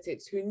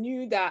neuroaesthetics, who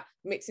knew that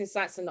mixing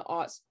science and the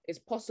arts is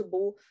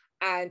possible.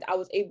 And I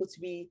was able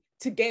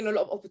to gain a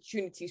lot of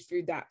opportunities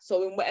through that.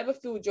 So in whatever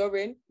field you're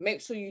in, make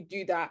sure you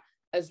do that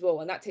as well.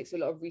 And that takes a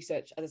lot of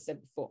research, as I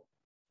said before.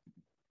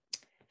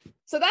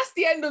 So that's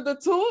the end of the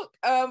talk.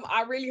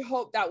 I really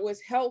hope that was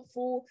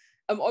helpful.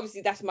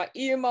 Obviously that's my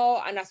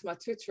email and that's my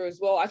Twitter as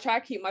well. I try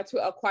to keep my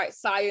Twitter quite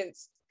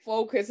science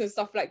focused and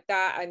stuff like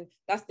that. And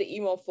that's the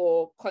email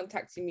for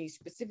contacting me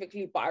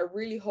specifically. But I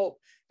really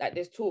hope that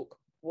this talk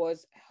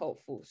was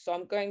helpful. So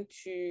I'm going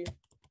to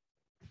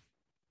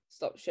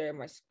stop sharing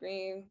my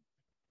screen.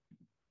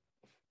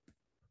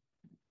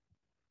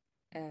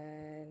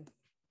 And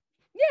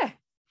yeah,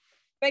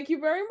 thank you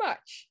very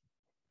much.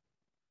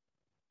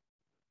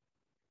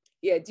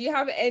 Yeah, do you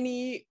have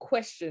any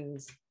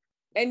questions?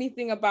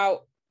 Anything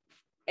about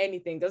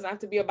anything? Doesn't have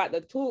to be about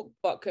the talk,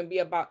 but can be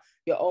about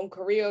your own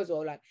careers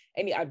or like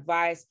any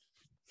advice.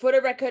 For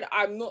the record,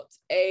 I'm not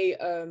a,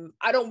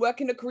 I don't work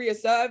in the career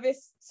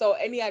service. So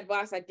any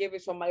advice I give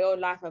is from my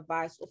own life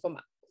advice or from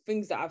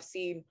things that I've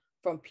seen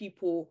from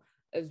people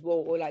as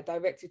well, or like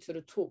directed to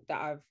the talk that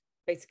I've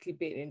basically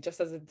been in, just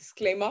as a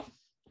disclaimer.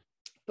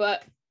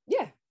 But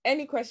yeah,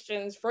 any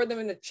questions, throw them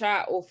in the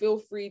chat or feel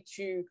free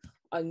to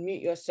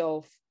unmute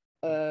yourself.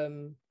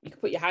 You can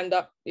put your hand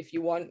up if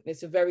you want.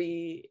 It's a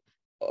very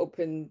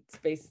open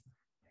space.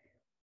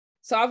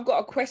 So I've got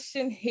a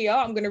question here.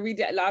 I'm going to read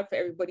it aloud for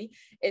everybody.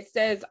 It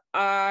says,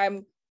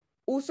 I'm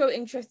also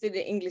interested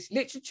in English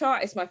literature.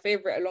 It's my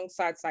favorite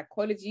alongside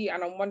psychology.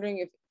 And I'm wondering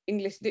if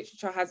English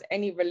literature has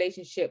any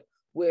relationship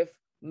with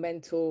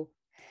mental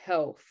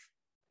health.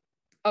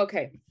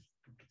 Okay.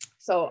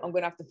 So I'm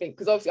going to have to think,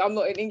 because obviously I'm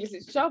not in English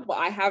literature, but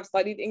I have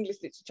studied English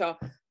literature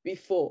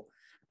before.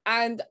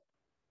 And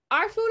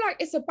I feel like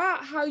it's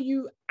about how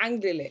you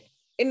angle it,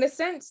 in the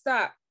sense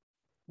that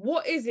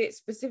what is it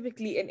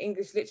specifically in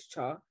English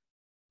literature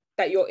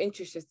that you're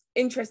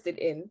interested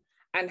in,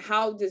 and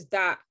how does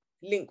that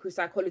link with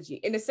psychology?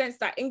 In the sense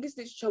that English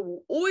literature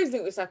will always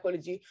link with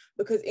psychology,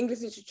 because English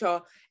literature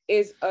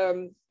is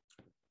an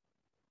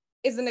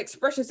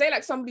expression, say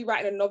like somebody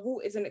writing a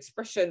novel is an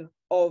expression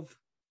of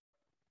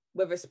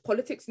whether it's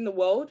politics in the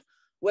world,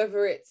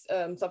 whether it's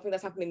something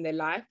that's happening in their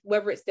life,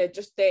 whether it's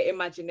just their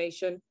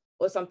imagination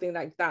or something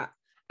like that.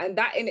 And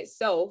that in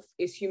itself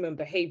is human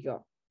behavior.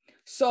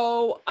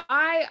 So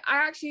I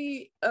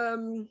actually,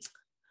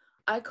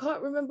 I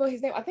can't remember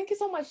his name. I think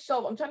it's on my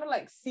shelf. I'm trying to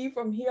like see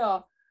from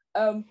here.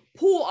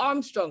 Paul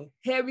Armstrong.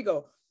 Here we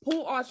go.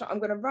 Paul Armstrong. I'm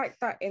going to write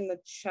that in the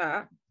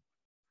chat.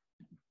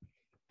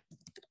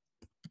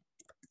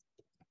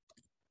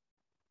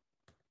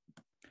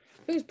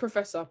 I think it's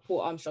Professor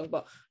Paul Armstrong,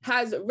 but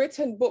has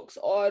written books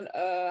on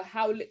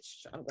how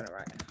literature, I'm going to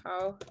write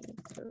how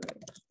literature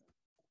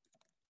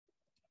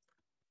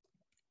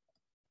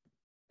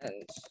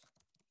and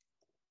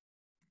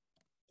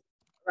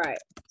right.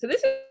 So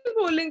this is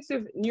more links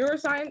with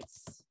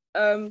neuroscience,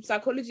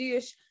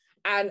 psychology-ish,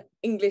 and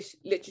English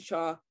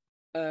literature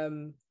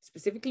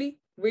specifically.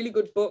 Really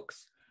good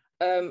books.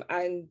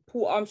 And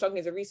Paul Armstrong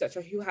is a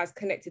researcher who has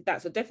connected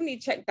that. So definitely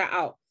check that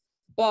out.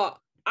 But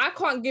I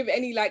can't give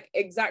any like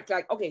exact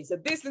like, okay, so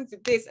this links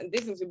with this and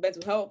this links with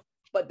mental health,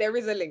 but there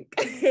is a link.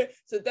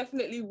 So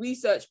definitely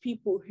research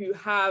people who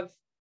have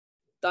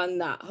done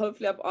that.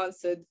 Hopefully I've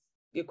answered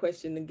your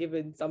question and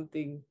given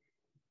something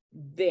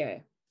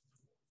there.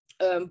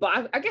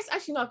 But I guess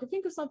actually no, I can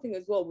think of something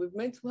as well with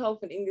mental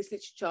health and English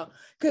literature.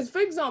 Because for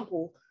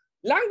example,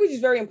 language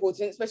is very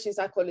important, especially in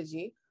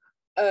psychology.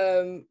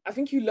 I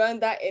think you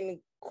learn that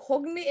in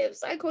cognitive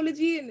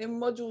psychology and in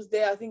modules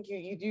there. I think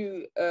you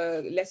do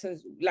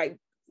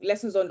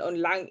lessons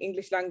on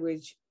English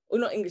language, or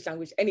not English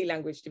language, any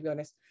language, to be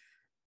honest.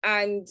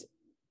 And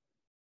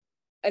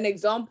an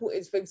example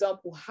is, for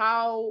example,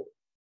 how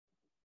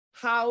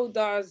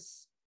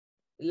does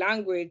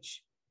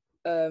language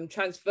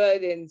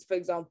transferred in, for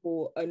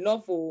example, a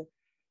novel,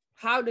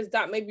 how does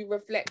that maybe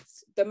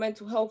reflect the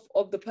mental health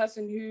of the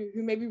person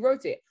who maybe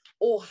wrote it?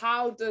 Or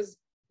how does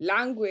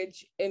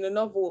language in a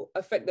novel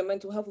affect the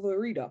mental health of a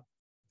reader?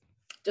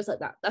 Just like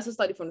that. That's a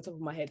study from the top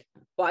of my head.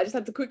 But I just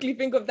had to quickly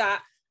think of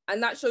that.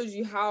 And that shows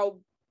you how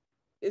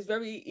it's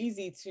very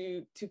easy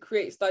to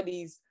create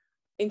studies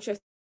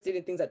interested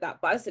in things like that.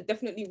 But as I said,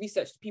 definitely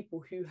research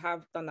people who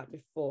have done that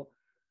before.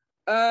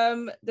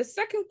 The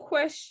second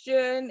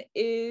question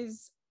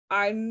is,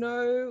 I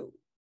know,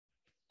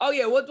 oh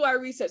yeah, what do I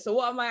research? So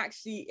what am I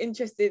actually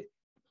interested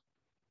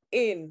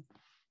in?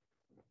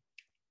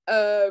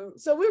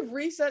 So with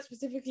research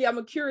specifically, I'm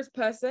a curious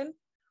person.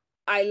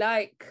 I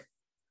like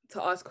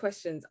to ask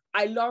questions.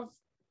 I love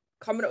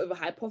coming up with a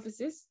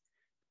hypothesis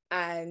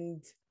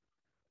and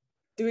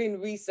doing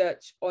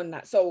research on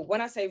that. So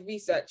when I say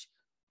research,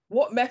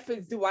 what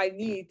methods do I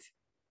need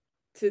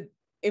to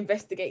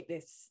investigate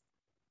this?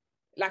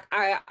 Like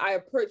I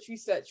approach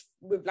research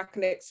with like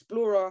an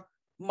explorer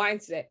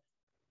mindset,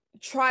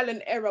 trial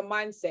and error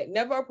mindset.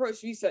 Never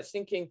approach research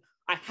thinking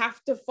I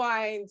have to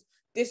find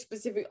this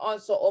specific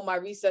answer or my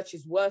research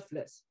is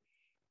worthless.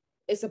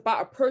 It's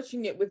about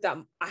approaching it with that,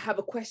 I have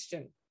a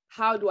question.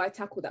 How do I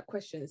tackle that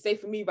question? Say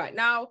for me right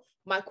now,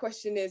 my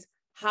question is,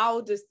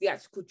 how does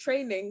theatrical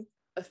training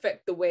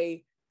affect the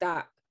way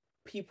that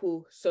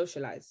people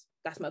socialize?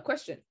 That's my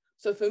question.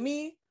 So for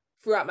me,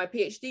 throughout my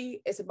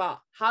PhD, it's about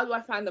how do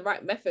I find the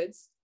right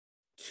methods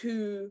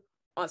to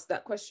answer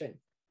that question?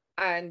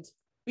 and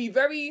be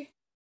very,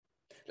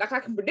 like, I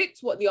can predict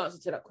what the answer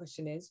to that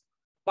question is,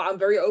 but I'm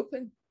very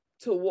open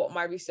to what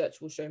my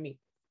research will show me.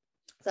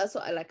 So that's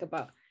what I like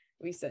about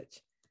research.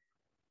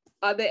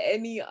 Are there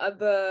any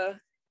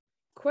other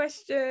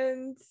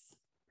questions?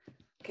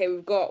 Okay,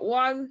 we've got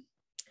one.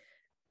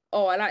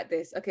 Oh, I like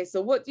this. Okay,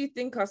 so what do you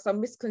think are some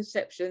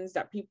misconceptions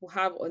that people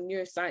have on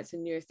neuroscience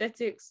and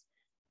neuroaesthetics?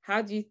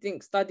 How do you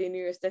think studying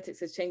neuroaesthetics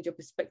has changed your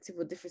perspective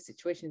on different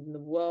situations in the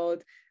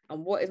world?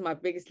 And what is my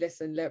biggest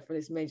lesson learned from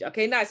this major?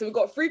 Okay, nice. So we've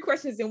got 3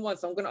 questions in one.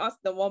 So I'm going to ask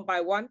them one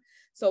by one.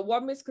 So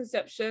one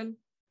misconception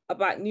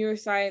about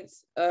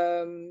neuroscience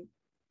and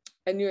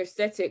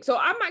neuroaesthetics. So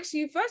I'm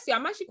actually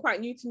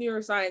quite new to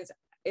neuroscience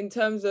in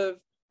terms of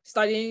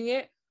studying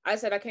it. I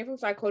said I came from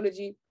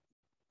psychology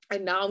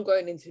and now I'm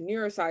going into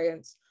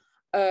neuroscience.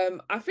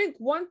 I think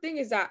one thing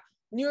is that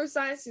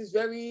neuroscience is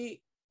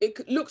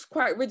it looks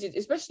quite rigid,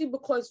 especially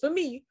because for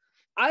me,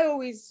 I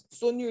always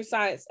saw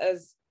neuroscience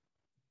as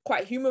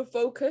quite human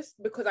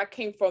focused because I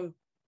came from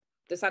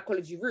the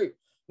psychology route,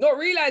 not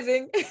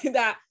realizing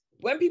that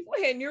when people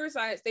hear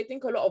neuroscience, they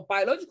think a lot of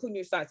biological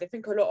neuroscience. They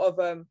think a lot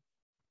of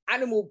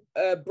animal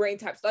brain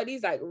type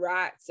studies like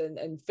rats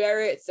and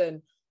ferrets,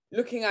 and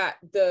looking at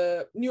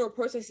the neural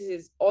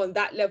processes on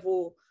that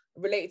level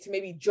related to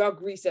maybe drug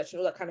research and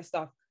all that kind of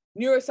stuff.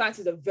 Neuroscience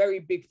is a very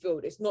big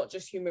field. It's not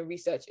just human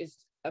research,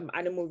 it's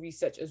animal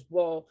research as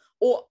well,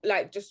 or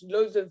like just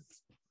loads of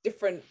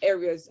different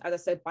areas, as I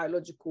said,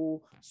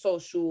 biological,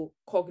 social,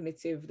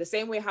 cognitive. The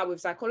same way how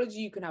with psychology,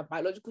 you can have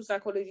biological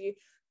psychology,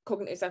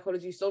 cognitive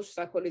psychology, social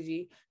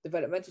psychology,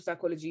 developmental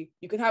psychology.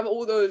 You can have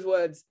all those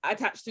words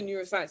attached to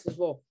neuroscience as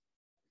well.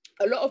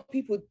 A lot of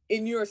people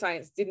in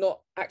neuroscience did not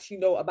actually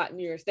know about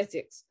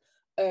neuroaesthetics.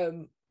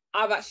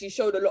 I've actually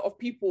showed a lot of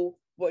people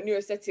what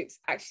neuroaesthetics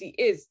actually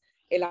is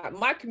in like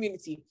my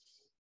community.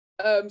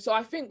 So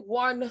I think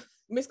one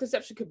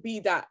misconception could be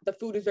that the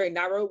field is very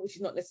narrow, which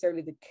is not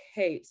necessarily the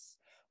case.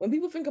 When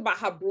people think about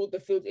how broad the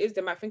field is,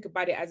 they might think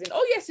about it as in,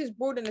 oh yes, it's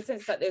broad in the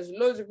sense that there's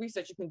loads of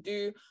research you can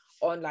do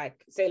on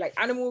like, say like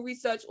animal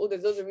research, or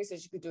there's loads of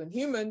research you could do on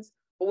humans.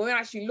 But when we're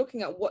actually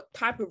looking at what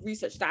type of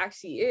research that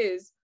actually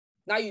is,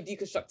 now you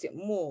deconstruct it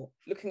more.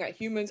 Looking at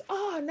humans,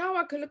 now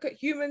I can look at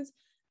humans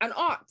and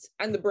art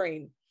and the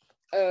brain.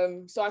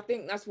 So I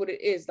think that's what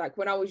it is. Like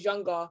when I was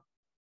younger,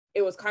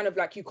 it was kind of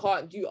like you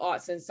can't do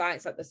arts and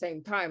science at the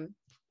same time.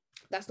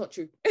 That's not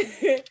true.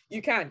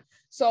 You can.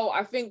 So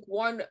I think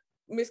one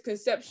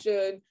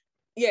misconception,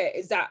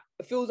 is that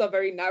fields are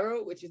very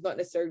narrow, which is not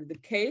necessarily the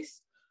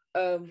case.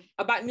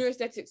 About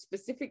neuroaesthetics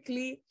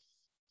specifically,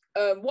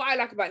 what I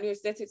like about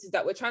neuroaesthetics is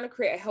that we're trying to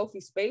create a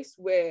healthy space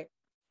where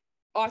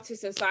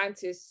artists and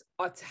scientists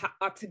are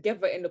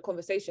together in the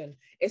conversation.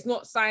 It's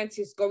not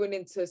scientists going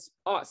into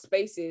art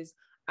spaces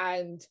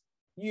and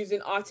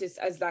using artists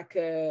as like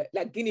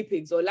guinea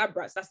pigs or lab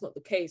rats. That's not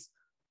the case.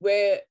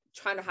 We're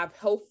trying to have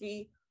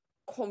healthy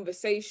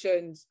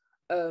conversations,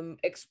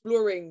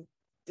 exploring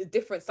the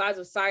different sides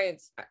of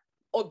science,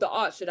 of the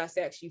art, should I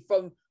say, actually,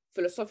 from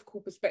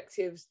philosophical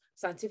perspectives,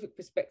 scientific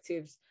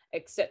perspectives,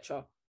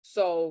 etc.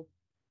 So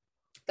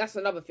that's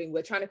another thing.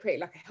 We're trying to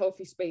create like a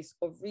healthy space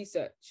of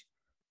research.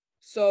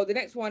 So the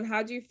next one,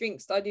 how do you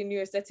think studying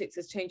neuroaesthetics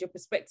has changed your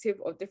perspective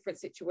of different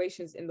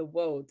situations in the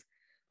world?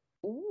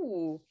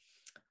 Ooh,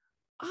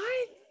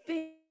 I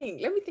think,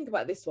 let me think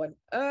about this one.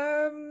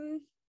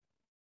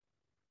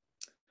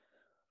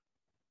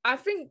 I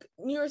think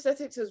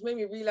neuroaesthetics has made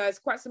me realize,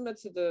 quite similar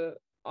to the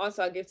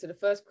answer I gave to the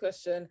first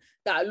question,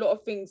 that a lot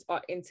of things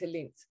are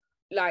interlinked.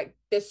 Like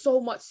there's so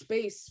much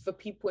space for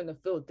people in the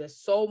field. There's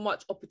so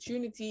much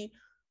opportunity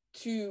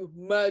to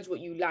merge what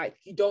you like.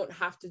 You don't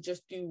have to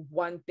just do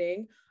one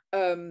thing.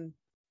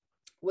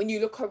 When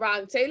you look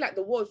around, say like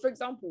the world, for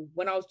example,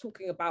 when I was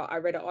talking about, I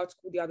read an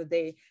article the other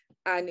day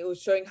and it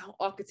was showing how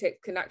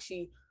architects can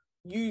actually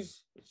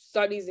use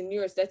studies in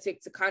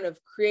neuroaesthetics to kind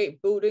of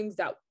create buildings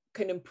that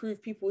can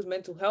improve people's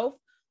mental health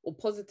or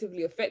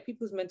positively affect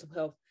people's mental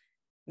health.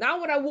 Now,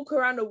 when I walk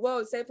around the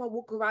world, say if I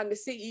walk around the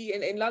city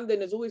in London,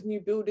 there's always new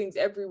buildings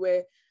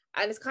everywhere.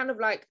 And it's kind of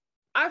like,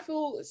 I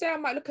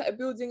might look at a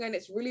building and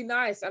it's really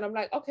nice. And I'm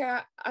like, okay,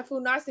 I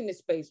feel nice in this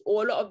space.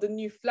 Or a lot of the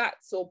new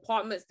flats or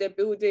apartments they're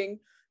building,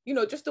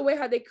 just the way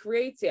how they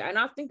create it. And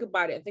I think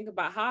about it and think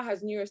about how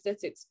has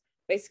neuroaesthetics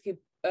basically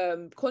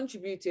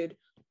contributed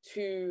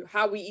to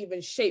how we even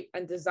shape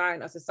and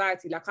design a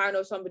society. Like I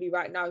know somebody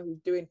right now who's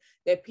doing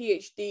their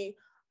PhD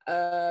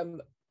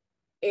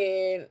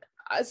in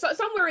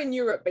somewhere in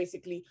Europe,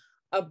 basically,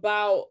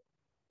 about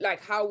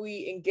like how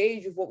we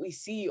engage with what we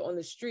see on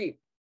the street.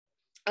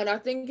 And I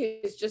think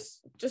it's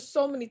just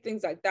so many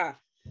things like that.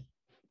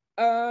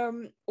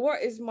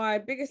 What is my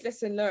biggest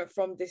lesson learned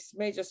from this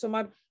major? So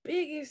my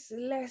biggest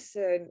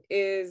lesson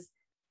is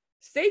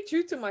stay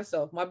true to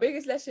myself. My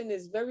biggest lesson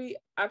is very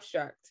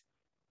abstract.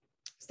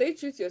 Stay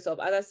true to yourself.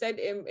 As I said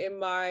in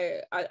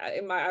my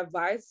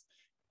advice,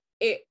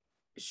 it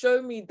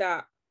showed me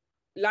that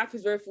life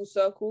is very full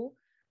circle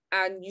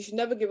and you should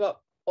never give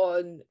up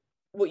on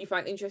what you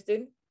find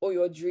interesting or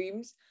your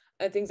dreams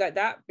and things like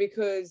that,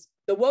 because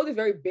the world is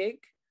very big.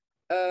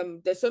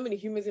 there's so many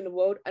humans in the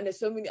world and there's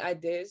so many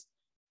ideas,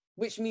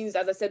 which means,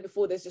 as I said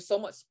before, there's just so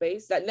much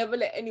space. Like, never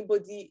let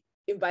anybody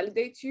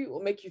invalidate you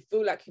or make you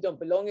feel like you don't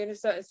belong in a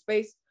certain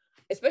space,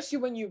 especially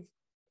when you've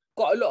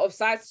got a lot of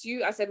sides to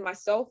you. I said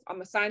myself,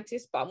 I'm a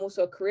scientist, but I'm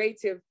also a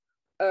creative.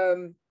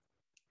 And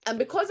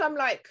because I'm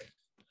like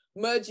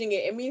merging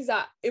it, it means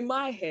that in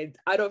my head,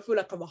 I don't feel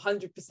like I'm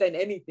 100%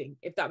 anything,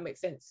 if that makes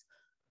sense.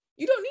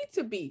 You don't need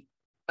to be.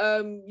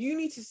 You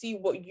need to see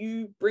what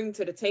you bring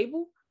to the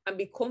table and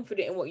be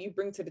confident in what you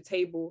bring to the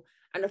table.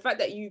 And the fact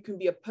that you can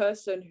be a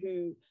person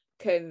who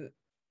can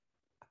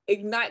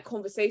ignite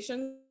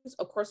conversations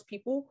across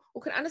people,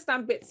 or can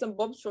understand bits and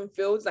bobs from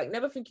fields. Like,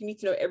 never think you need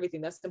to know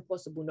everything. That's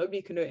impossible.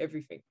 Nobody can know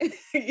everything.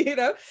 You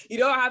know, you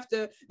don't have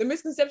to. The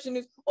misconception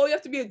is, oh, you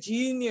have to be a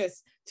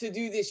genius to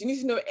do this. You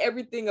need to know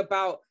everything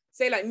about,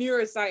 say, like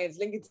neuroscience.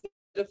 Linking to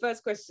the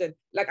first question,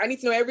 like, I need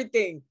to know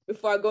everything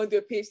before I go and do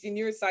a PhD in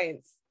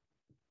neuroscience.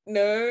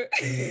 No,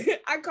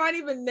 I can't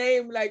even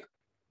name like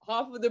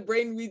half of the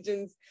brain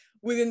regions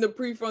within the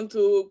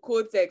prefrontal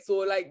cortex,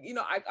 or like, you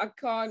know, I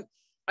can't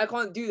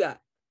do that.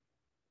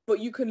 But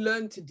you can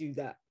learn to do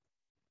that.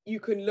 You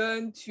can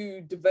learn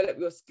to develop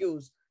your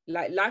skills.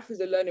 Like, life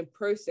is a learning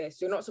process.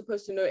 You're not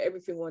supposed to know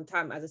everything one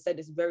time. As I said,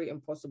 it's very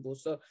impossible.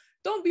 So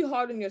don't be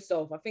hard on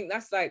yourself. I think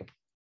that's like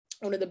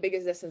one of the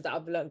biggest lessons that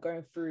I've learned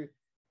going through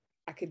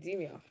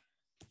academia.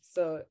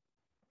 So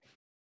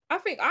I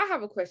think I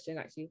have a question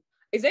actually.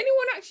 Is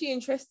anyone actually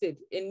interested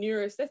in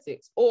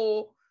neuroaesthetics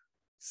or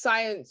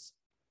science,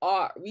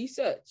 art,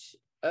 research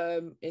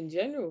in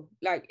general?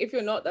 Like, if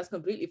you're not, that's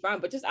completely fine.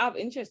 But just out of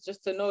interest,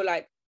 just to know,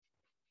 like,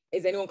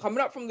 is anyone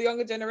coming up from the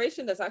younger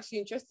generation that's actually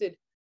interested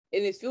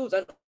in these fields?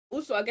 And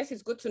also, I guess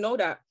it's good to know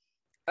that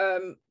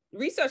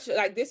research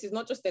like this is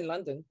not just in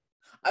London.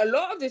 A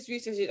lot of this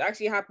research is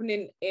actually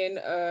happening in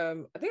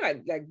I think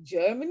like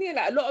Germany,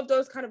 like a lot of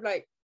those kind of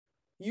like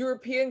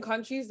European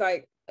countries,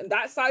 like, and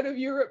that side of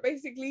Europe,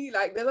 basically.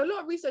 Like, there's a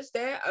lot of research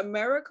there.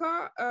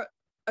 America,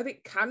 I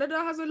think Canada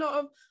has a lot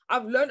of,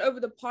 I've learned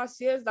over the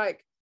past years,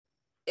 like,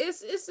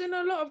 it's in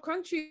a lot of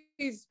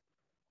countries.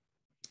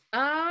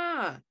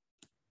 Yeah,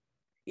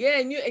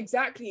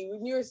 exactly.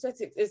 With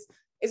neuroaesthetics, is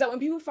that when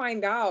people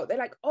find out, they're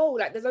like, oh,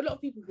 like, there's a lot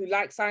of people who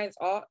like science,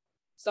 art,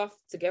 stuff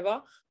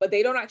together, but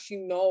they don't actually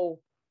know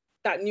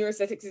that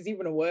neuroaesthetics is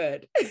even a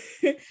word.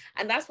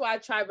 And that's why I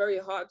try very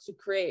hard to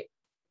create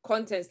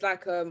contents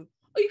like, oh,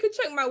 you can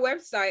check my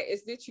website.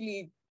 It's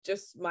literally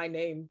just my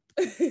name,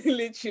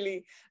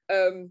 literally.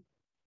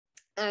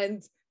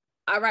 And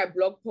I write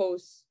blog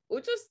posts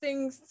or just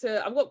things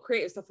to, I've got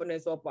creative stuff on there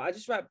as well, but I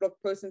just write blog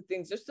posts and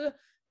things just to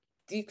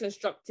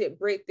deconstruct it,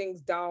 break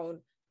things down,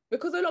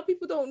 because a lot of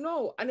people don't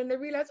know. And then they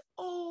realize,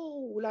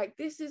 oh, like,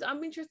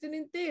 I'm interested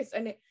in this.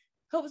 And it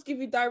helps give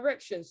you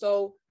direction.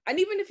 So, and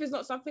even if it's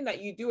not something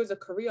that you do as a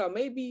career,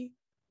 maybe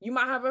you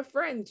might have a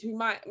friend who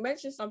might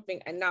mention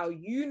something and now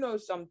you know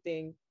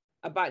something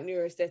about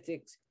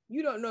neuroaesthetics.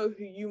 You don't know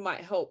who you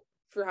might help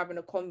through having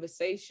a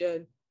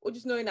conversation or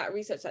just knowing that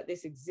research like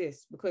this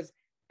exists, because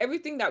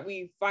everything that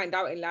we find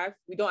out in life,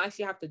 we don't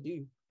actually have to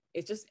do.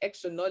 It's just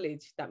extra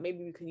knowledge that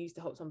maybe we can use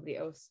to help somebody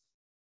else.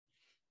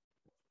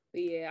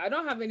 But yeah, I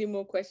don't have any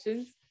more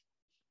questions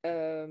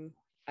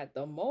at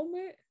the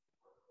moment.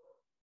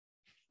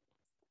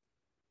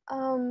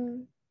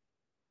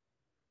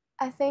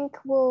 I think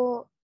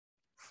we'll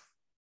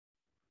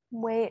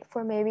wait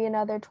for maybe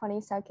another 20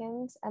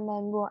 seconds and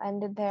then we'll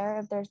end it there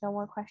if there's no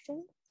more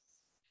questions.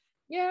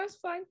 Yeah, that's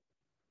fine.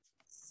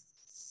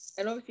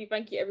 And obviously,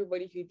 thank you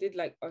everybody who did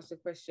like ask a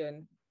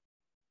question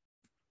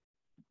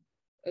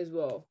as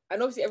well.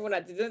 And obviously everyone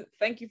that didn't,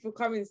 thank you for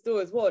coming still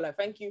as well. Like,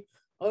 thank you.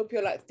 I hope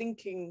you're like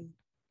thinking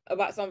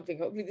about something.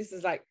 Hopefully this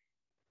is like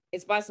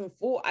inspire some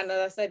thought. And as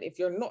I said, if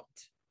you're not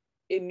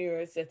in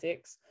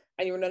neuroaesthetics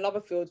and you're in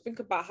another field, think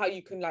about how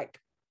you can like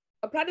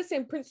apply the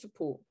same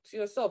principle to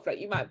yourself. Like,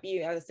 you might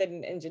be, as I said,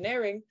 in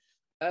engineering.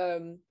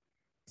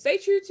 Stay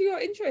true to your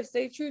interests,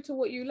 stay true to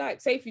what you like.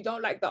 Say if you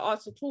don't like the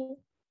arts at all,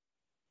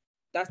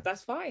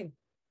 that's fine.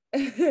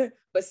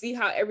 But see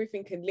how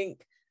everything can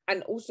link.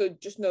 And also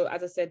just know,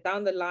 as I said,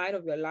 down the line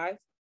of your life,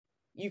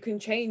 you can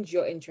change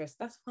your interest.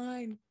 That's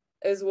fine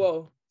as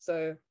well.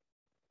 So,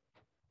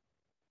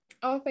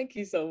 oh, thank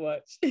you so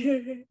much.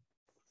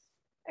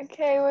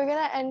 Okay, we're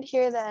gonna end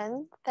here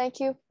then. Thank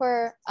you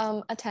for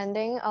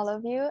attending, all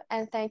of you,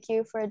 and thank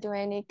you for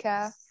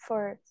Dwaynica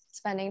for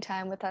spending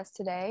time with us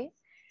today.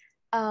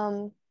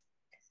 And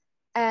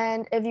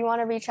if you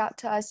want to reach out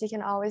to us, you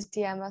can always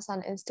DM us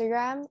on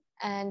Instagram,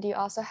 and you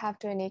also have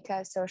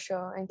Dwaynica's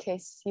social in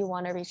case you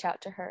want to reach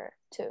out to her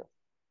too.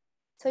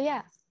 So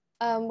yeah,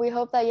 we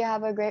hope that you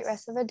have a great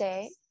rest of the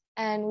day,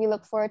 and we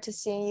look forward to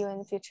seeing you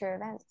in future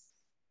events.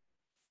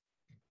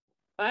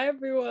 Bye,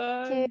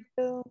 everyone. Thank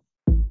you.